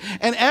temporary.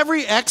 And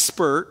every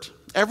expert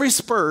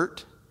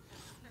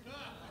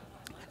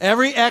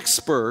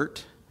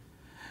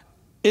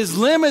is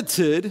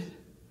limited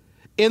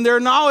in their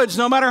knowledge,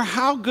 no matter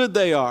how good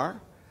they are.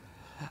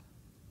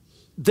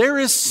 There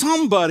is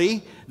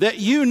somebody that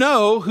you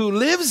know who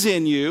lives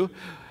in you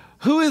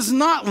who is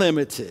not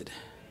limited.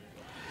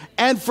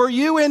 And for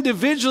you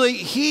individually,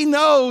 he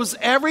knows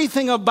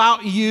everything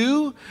about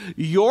you,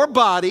 your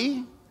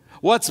body,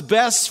 what's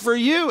best for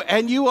you,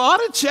 and you ought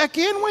to check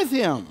in with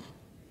him.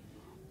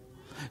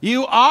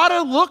 You ought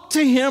to look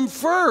to him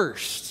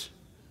first.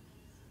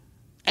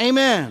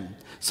 Amen.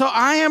 So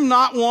I am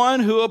not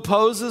one who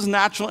opposes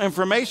natural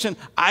information.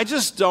 I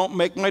just don't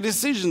make my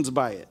decisions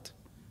by it.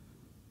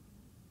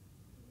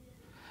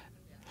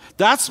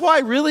 That's why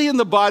really in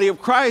the body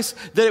of Christ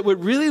that it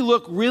would really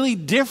look really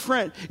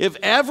different if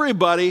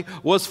everybody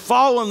was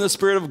following the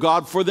Spirit of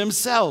God for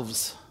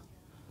themselves.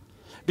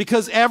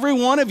 Because every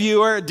one of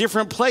you are at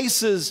different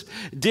places,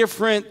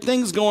 different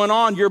things going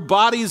on. Your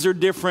bodies are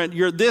different.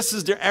 This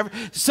is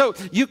different. So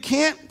you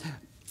can't,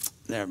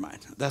 never mind.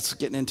 That's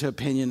getting into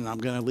opinion and I'm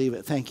going to leave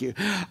it. Thank you.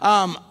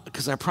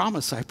 Because I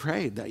promise I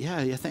prayed that.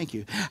 Yeah, thank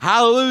you.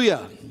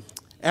 Hallelujah.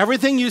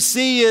 Everything you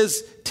see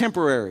is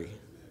temporary.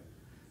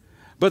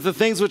 But the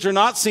things which are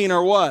not seen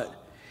are what?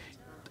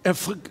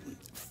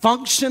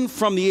 Function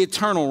from the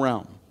eternal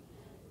realm.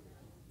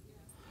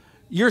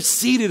 You're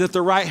seated at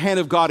the right hand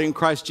of God in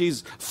Christ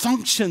Jesus.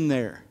 Function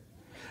there.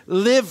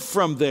 Live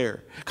from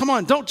there. Come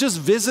on, don't just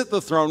visit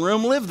the throne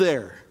room. Live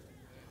there.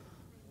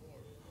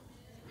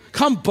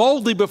 Come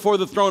boldly before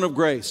the throne of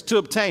grace to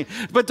obtain.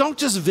 But don't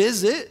just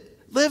visit.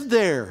 Live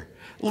there.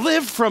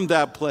 Live from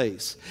that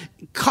place.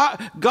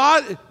 Count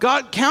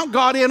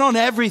God in on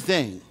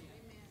everything.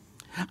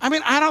 I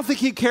mean, I don't think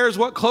he cares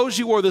what clothes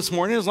you wore this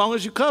morning as long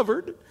as you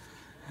covered.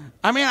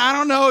 I mean, I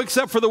don't know,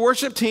 except for the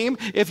worship team,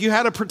 if you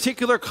had a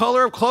particular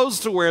color of clothes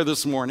to wear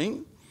this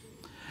morning.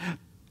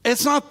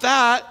 It's not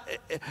that.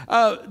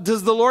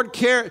 Does the Lord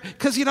care?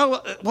 Because,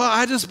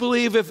 I just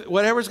believe if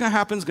whatever's going to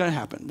happen is going to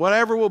happen.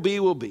 Whatever will be,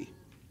 will be.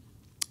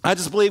 I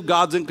just believe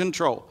God's in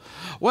control.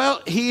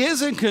 Well, he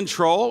is in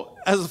control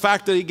as the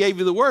fact that he gave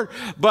you the word.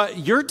 But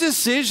your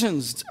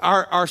decisions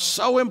are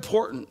so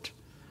important.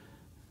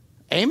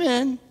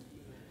 Amen.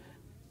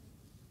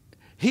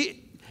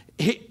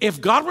 If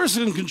God was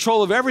in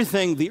control of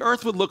everything, the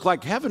earth would look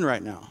like heaven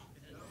right now.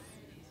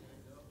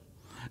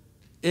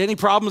 Any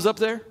problems up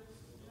there?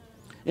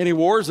 Any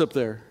wars up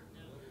there?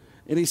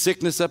 Any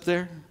sickness up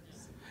there?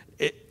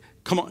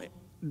 Come on.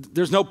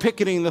 There's no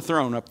picketing the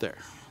throne up there.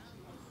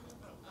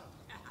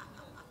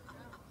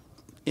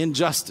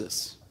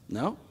 Injustice.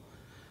 No?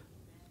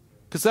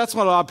 Because that's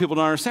what a lot of people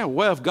don't understand.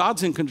 Well, if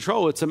God's in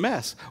control, it's a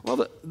mess.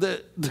 Well,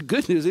 the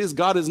good news is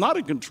God is not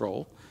in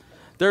control.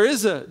 There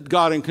is a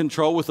God in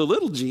control with a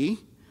little g,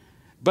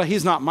 but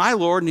he's not my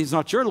Lord and he's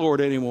not your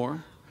Lord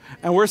anymore.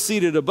 And we're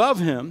seated above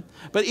him.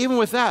 But even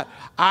with that,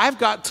 I've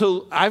got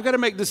to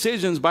make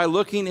decisions by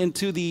looking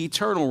into the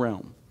eternal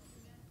realm.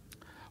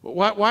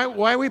 Why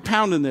are we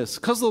pounding this?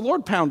 Because the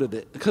Lord pounded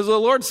it. Because the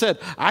Lord said,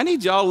 I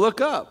need y'all to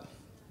look up.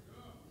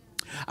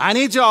 I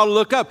need y'all to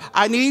look up.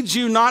 I need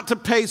you not to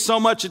pay so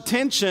much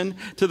attention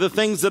to the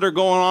things that are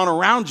going on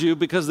around you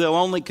because they'll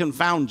only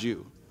confound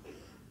you.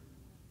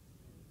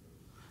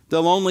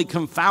 They'll only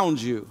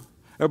confound you.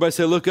 Everybody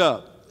say, look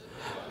up.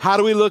 How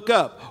do we look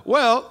up?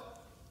 Well,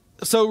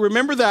 So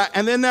remember that.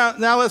 And then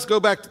now let's go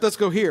back. Let's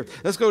go here.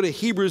 Let's go to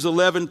Hebrews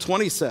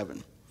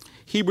 11:27.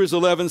 Hebrews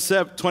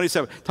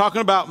 11:27.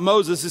 Talking about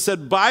Moses, it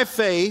said, by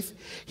faith,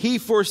 he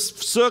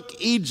forsook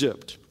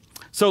Egypt.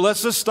 So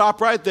let's just stop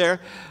right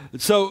there.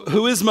 So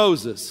who is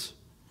Moses?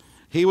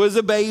 He was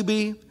a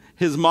baby.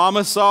 His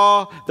mama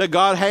saw that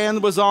God's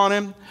hand was on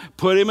him,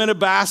 put him in a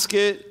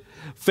basket.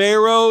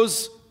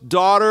 Pharaoh's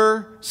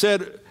daughter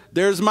said,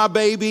 there's my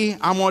baby.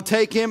 I'm going to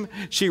take him.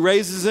 She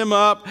raises him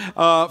up.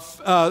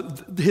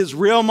 His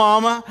real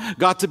mama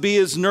got to be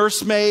his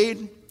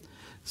nursemaid.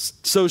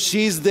 So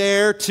she's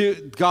there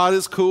too. God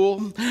is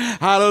cool.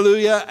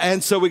 Hallelujah.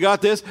 And so we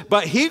got this.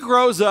 But he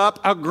grows up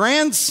a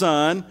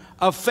grandson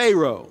of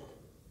Pharaoh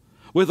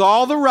with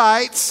all the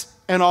rights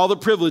and all the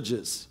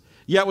privileges,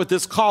 yet with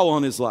this call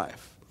on his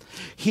life.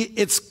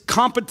 It's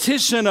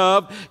competition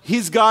of,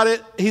 he's got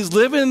it. He's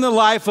living the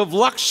life of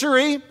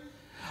luxury,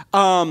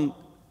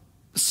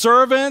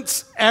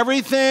 servants,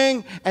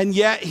 everything, and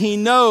yet he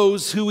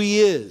knows who he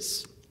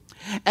is.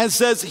 And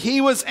says he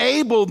was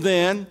able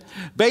then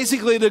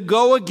basically to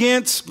go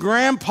against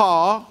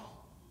grandpa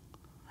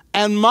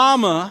and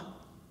mama,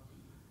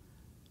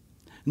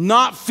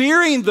 not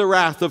fearing the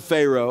wrath of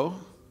Pharaoh,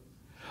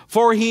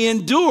 for he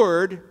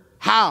endured.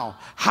 How?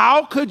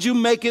 How could you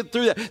make it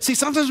through that? See,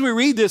 sometimes we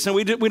read this and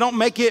we don't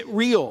make it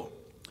real.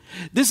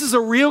 This is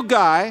a real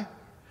guy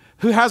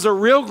who has a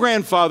real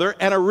grandfather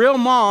and a real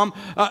mom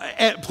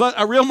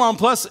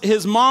plus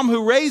his mom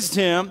who raised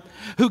him,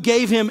 who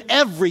gave him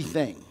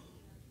everything.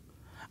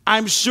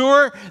 I'm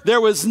sure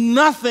there was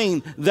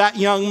nothing that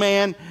young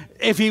man,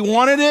 if he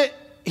wanted it,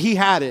 he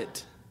had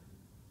it.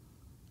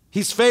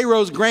 He's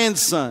Pharaoh's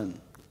grandson.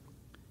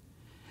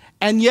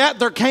 And yet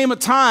there came a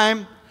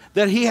time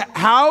that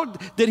how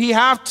did he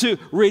have to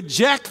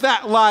reject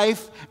that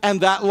life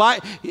and that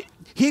life?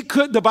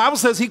 The Bible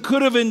says he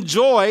could have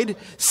enjoyed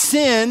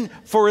sin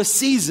for a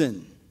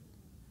season.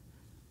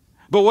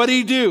 But what did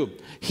he do?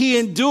 He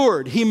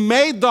endured. He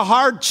made the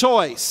hard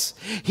choice.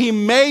 He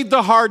made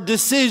the hard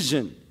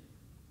decision.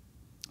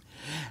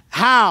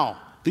 How?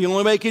 The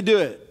only way he could do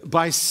it,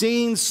 by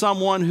seeing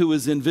someone who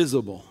is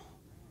invisible.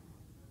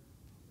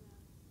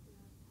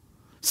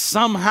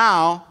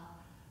 Somehow,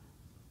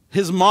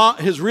 his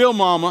real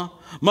mama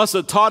must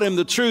have taught him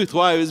the truth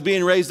while he was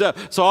being raised up.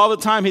 So all the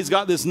time he's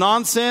got this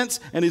nonsense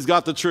and he's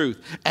got the truth.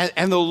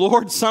 And the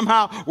Lord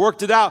somehow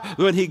worked it out.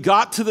 When he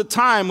got to the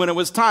time, when it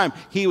was time,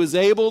 he was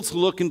able to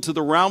look into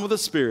the realm of the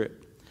Spirit.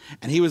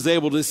 And he was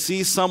able to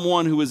see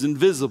someone who was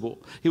invisible.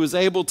 He was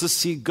able to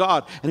see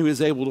God, and he was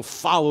able to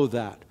follow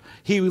that.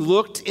 He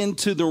looked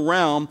into the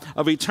realm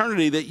of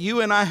eternity that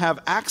you and I have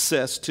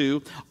access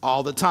to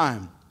all the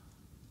time.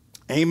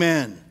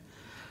 Amen.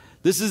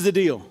 This is the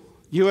deal.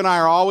 You and I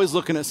are always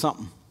looking at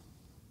something.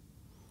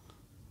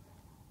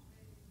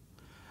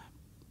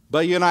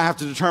 But you and I have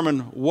to determine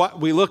what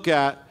we look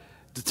at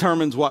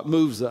determines what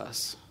moves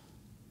us.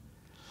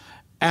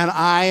 And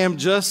I'm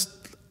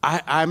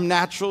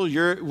natural.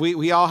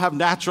 We all have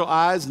natural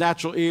eyes,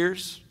 natural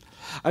ears.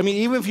 I mean,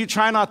 even if you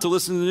try not to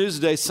listen to the news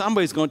today,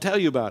 somebody's going to tell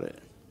you about it.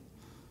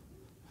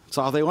 That's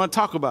all they want to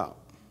talk about.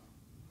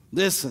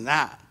 This and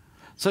that.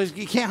 So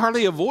you can't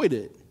hardly avoid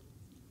it.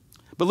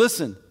 But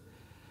listen.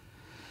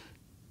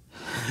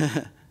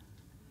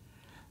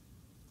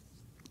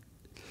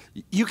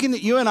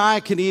 You and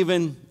I can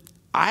even,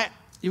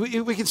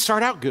 we can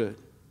start out good.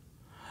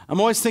 I'm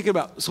always thinking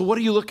about, so what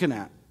are you looking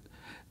at?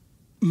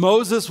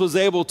 Moses was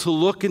able to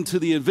look into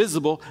the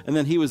invisible, and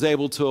then he was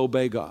able to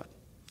obey God.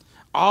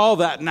 All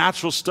that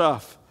natural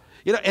stuff.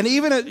 And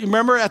even,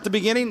 remember at the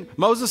beginning,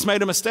 Moses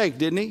made a mistake,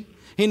 didn't he?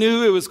 He knew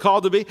who he was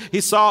called to be.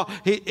 He saw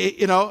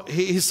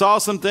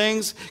some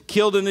things,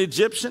 killed an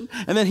Egyptian,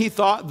 and then he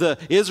thought the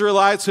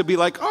Israelites would be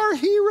like, our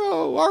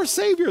hero, our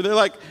savior. They're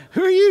like,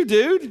 who are you,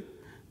 dude?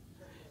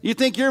 You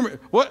think who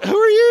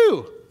are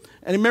you?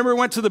 And remember, he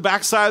went to the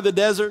backside of the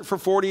desert for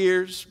 40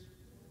 years.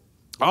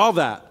 All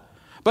that.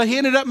 But he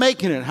ended up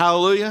making it.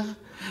 Hallelujah.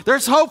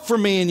 There's hope for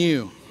me and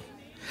you.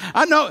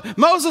 I know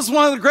Moses is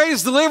one of the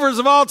greatest deliverers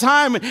of all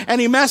time,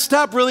 and he messed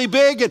up really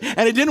big,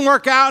 and it didn't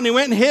work out, and he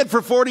went and hid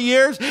for 40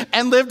 years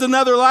and lived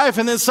another life,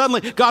 and then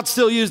suddenly God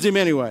still used him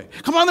anyway.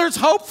 Come on, there's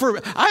hope for me.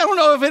 I don't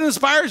know if it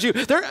inspires you.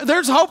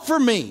 There's hope for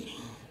me.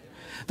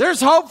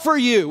 There's hope for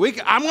you.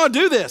 I'm going to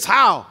do this.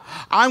 How?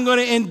 I'm going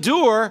to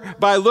endure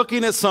by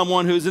looking at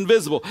someone who's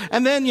invisible.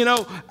 And then,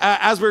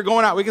 as we're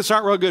going out, we can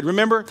start real good.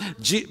 Remember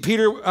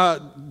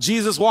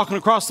Jesus walking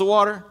across the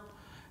water?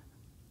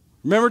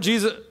 Remember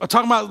Jesus,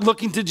 talking about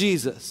looking to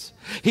Jesus.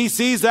 He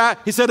sees that.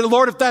 He said,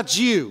 Lord, if that's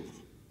you,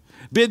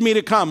 bid me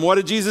to come. What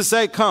did Jesus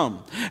say?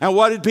 Come. And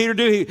what did Peter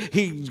do?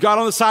 He got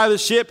on the side of the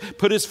ship,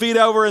 put his feet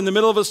over in the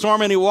middle of a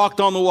storm, and he walked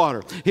on the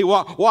water.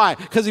 Why?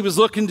 Because he was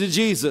looking to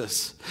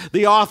Jesus,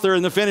 the author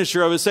and the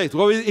finisher of his faith.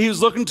 Well, he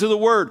was looking to the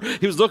Word.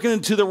 He was looking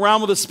into the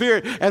realm of the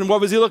Spirit. And what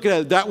was he looking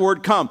at? That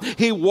word, come.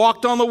 He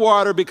walked on the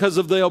water because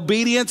of the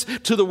obedience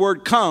to the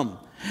word, come.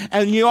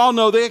 And you all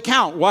know the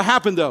account. What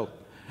happened, though?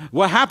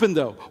 What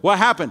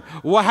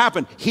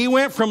happened? He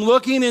went from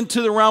looking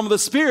into the realm of the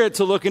Spirit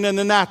to looking in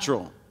the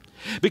natural.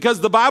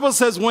 Because the Bible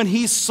says when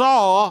he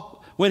saw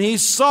when he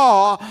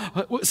saw,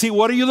 see,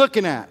 what are you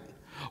looking at?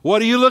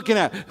 What are you looking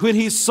at? When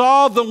he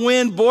saw the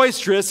wind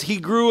boisterous, he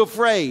grew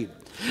afraid.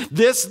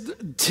 This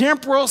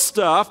temporal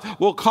stuff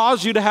will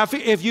cause you to have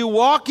fear. If you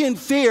walk in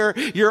fear,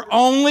 you're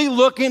only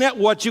looking at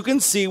what you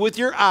can see with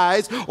your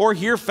eyes or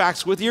hear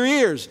facts with your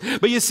ears.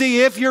 But you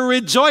see, if you're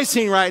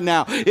rejoicing right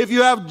now, if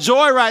you have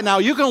joy right now,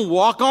 you can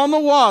walk on the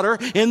water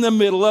in the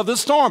middle of the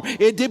storm.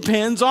 It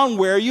depends on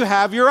where you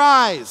have your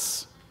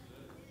eyes.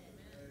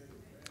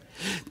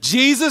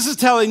 Jesus is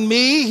telling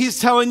me, he's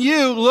telling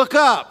you, look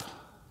up.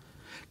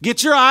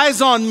 Get your eyes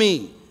on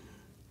me.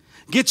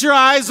 Get your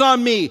eyes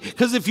on me,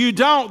 because if you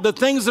don't, the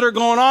things that are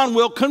going on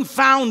will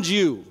confound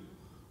you.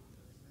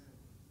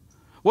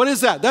 What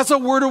is that? That's a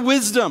word of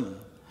wisdom.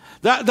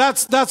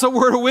 That's a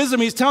word of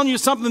wisdom. He's telling you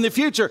something in the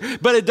future,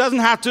 but it doesn't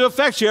have to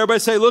affect you. Everybody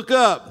say, look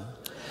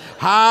up.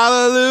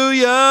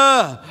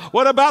 Hallelujah.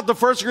 What about the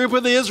first group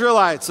of the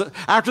Israelites?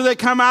 After they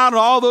come out and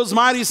all those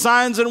mighty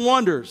signs and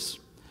wonders.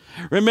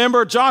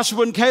 Remember,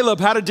 Joshua and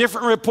Caleb had a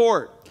different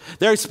report.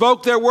 They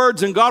spoke their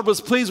words and God was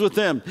pleased with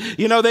them.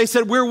 You know, they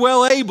said, we're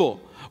well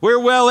able. We're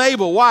well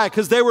able. Why?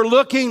 Because they were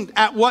looking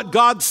at what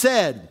God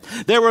said.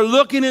 They were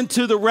looking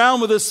into the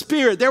realm of the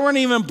Spirit. They weren't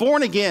even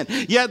born again,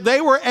 yet they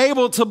were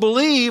able to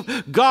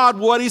believe God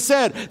what he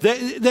said.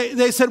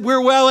 They said,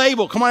 we're well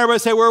able. Come on, everybody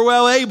say, we're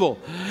well able.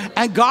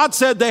 And God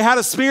said they had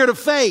a spirit of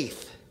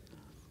faith.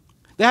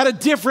 They had a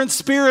different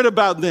spirit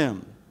about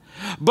them.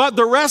 But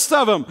the rest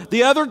of them,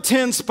 the other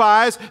 10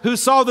 spies who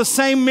saw the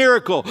same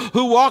miracle,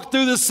 who walked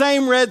through the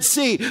same Red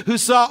Sea, who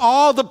saw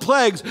all the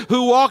plagues,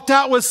 who walked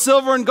out with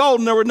silver and gold,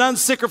 and there were none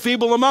sick or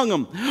feeble among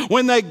them.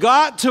 When they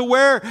got to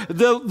where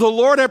the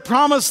Lord had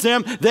promised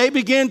them, they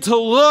began to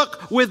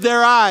look with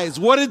their eyes.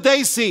 What did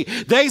they see?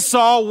 They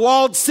saw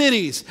walled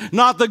cities,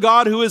 not the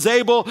God who is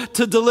able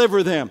to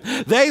deliver them.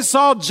 They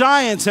saw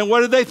giants, and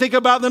what did they think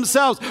about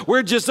themselves?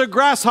 We're just a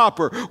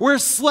grasshopper. We're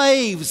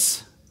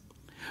slaves.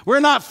 We're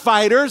not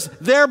fighters.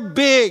 They're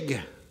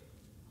big.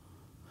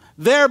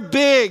 They're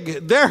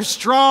big. They're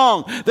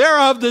strong. They're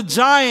of the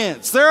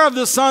giants. They're of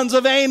the sons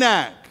of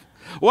Anak.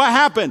 What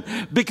happened?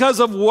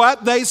 Because of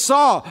what they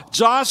saw.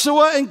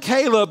 Joshua and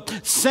Caleb,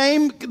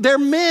 they're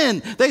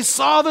men. They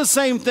saw the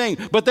same thing,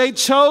 but they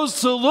chose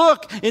to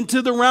look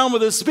into the realm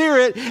of the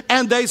Spirit,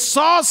 and they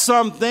saw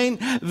something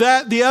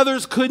that the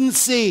others couldn't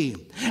see.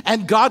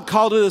 And God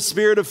called it a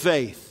spirit of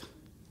faith.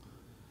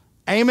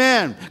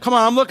 Amen. Come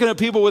on, I'm looking at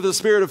people with a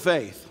spirit of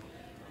faith.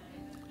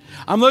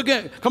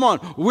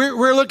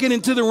 We're looking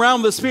into the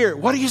realm of the Spirit.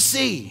 What do you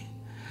see?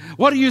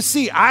 What do you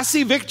see? I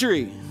see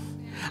victory.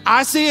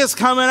 I see us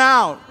coming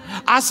out.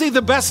 I see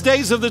the best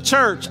days of the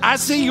church. I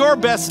see your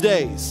best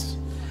days.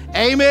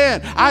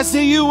 Amen. I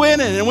see you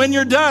winning, and when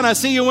you're done, I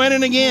see you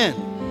winning again.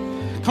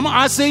 Come on,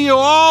 I see you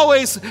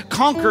always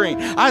conquering.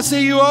 I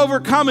see you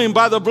overcoming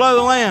by the blood of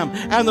the Lamb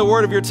and the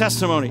word of your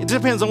testimony. It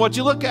depends on what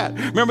you look at.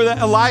 Remember that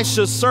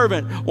Elisha's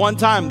servant, one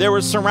time, they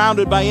were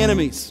surrounded by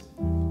enemies.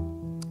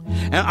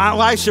 And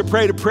Elisha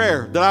prayed a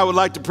prayer that I would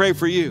like to pray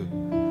for you.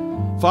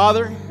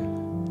 Father,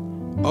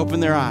 open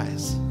their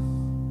eyes.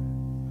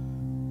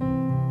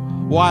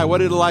 Why? What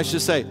did Elisha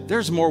say?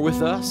 There's more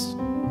with us.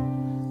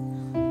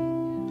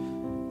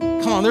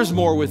 Come on, there's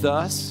more with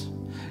us.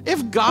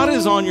 If God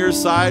is on your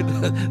side,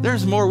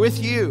 there's more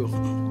with you.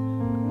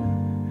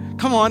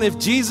 Come on, if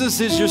Jesus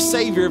is your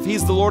Savior, if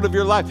he's the Lord of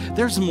your life,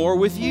 there's more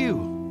with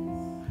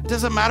you. It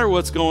doesn't matter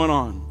what's going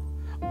on.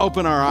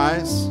 Open our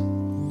eyes.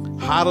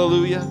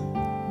 Hallelujah.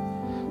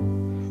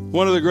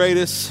 One of the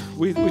greatest,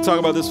 we talk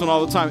about this one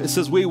all the time. It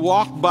says, we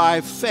walk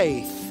by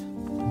faith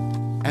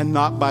and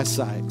not by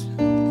sight.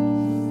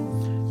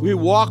 We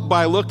walk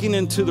by looking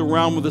into the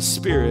realm of the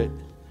Spirit,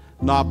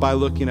 not by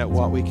looking at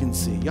what we can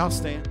see. Y'all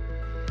stand.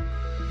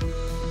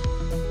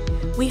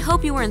 We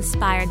hope you were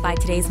inspired by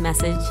today's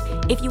message.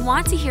 If you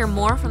want to hear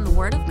more from the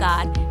Word of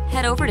God,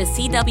 head over to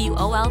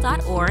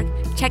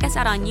cwol.org, check us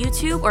out on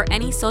YouTube or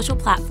any social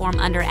platform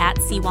under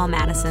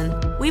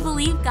 @CWallMadison. We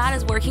believe God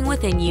is working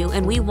within you,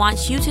 and we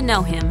want you to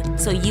know Him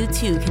so you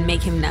too can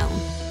make Him known.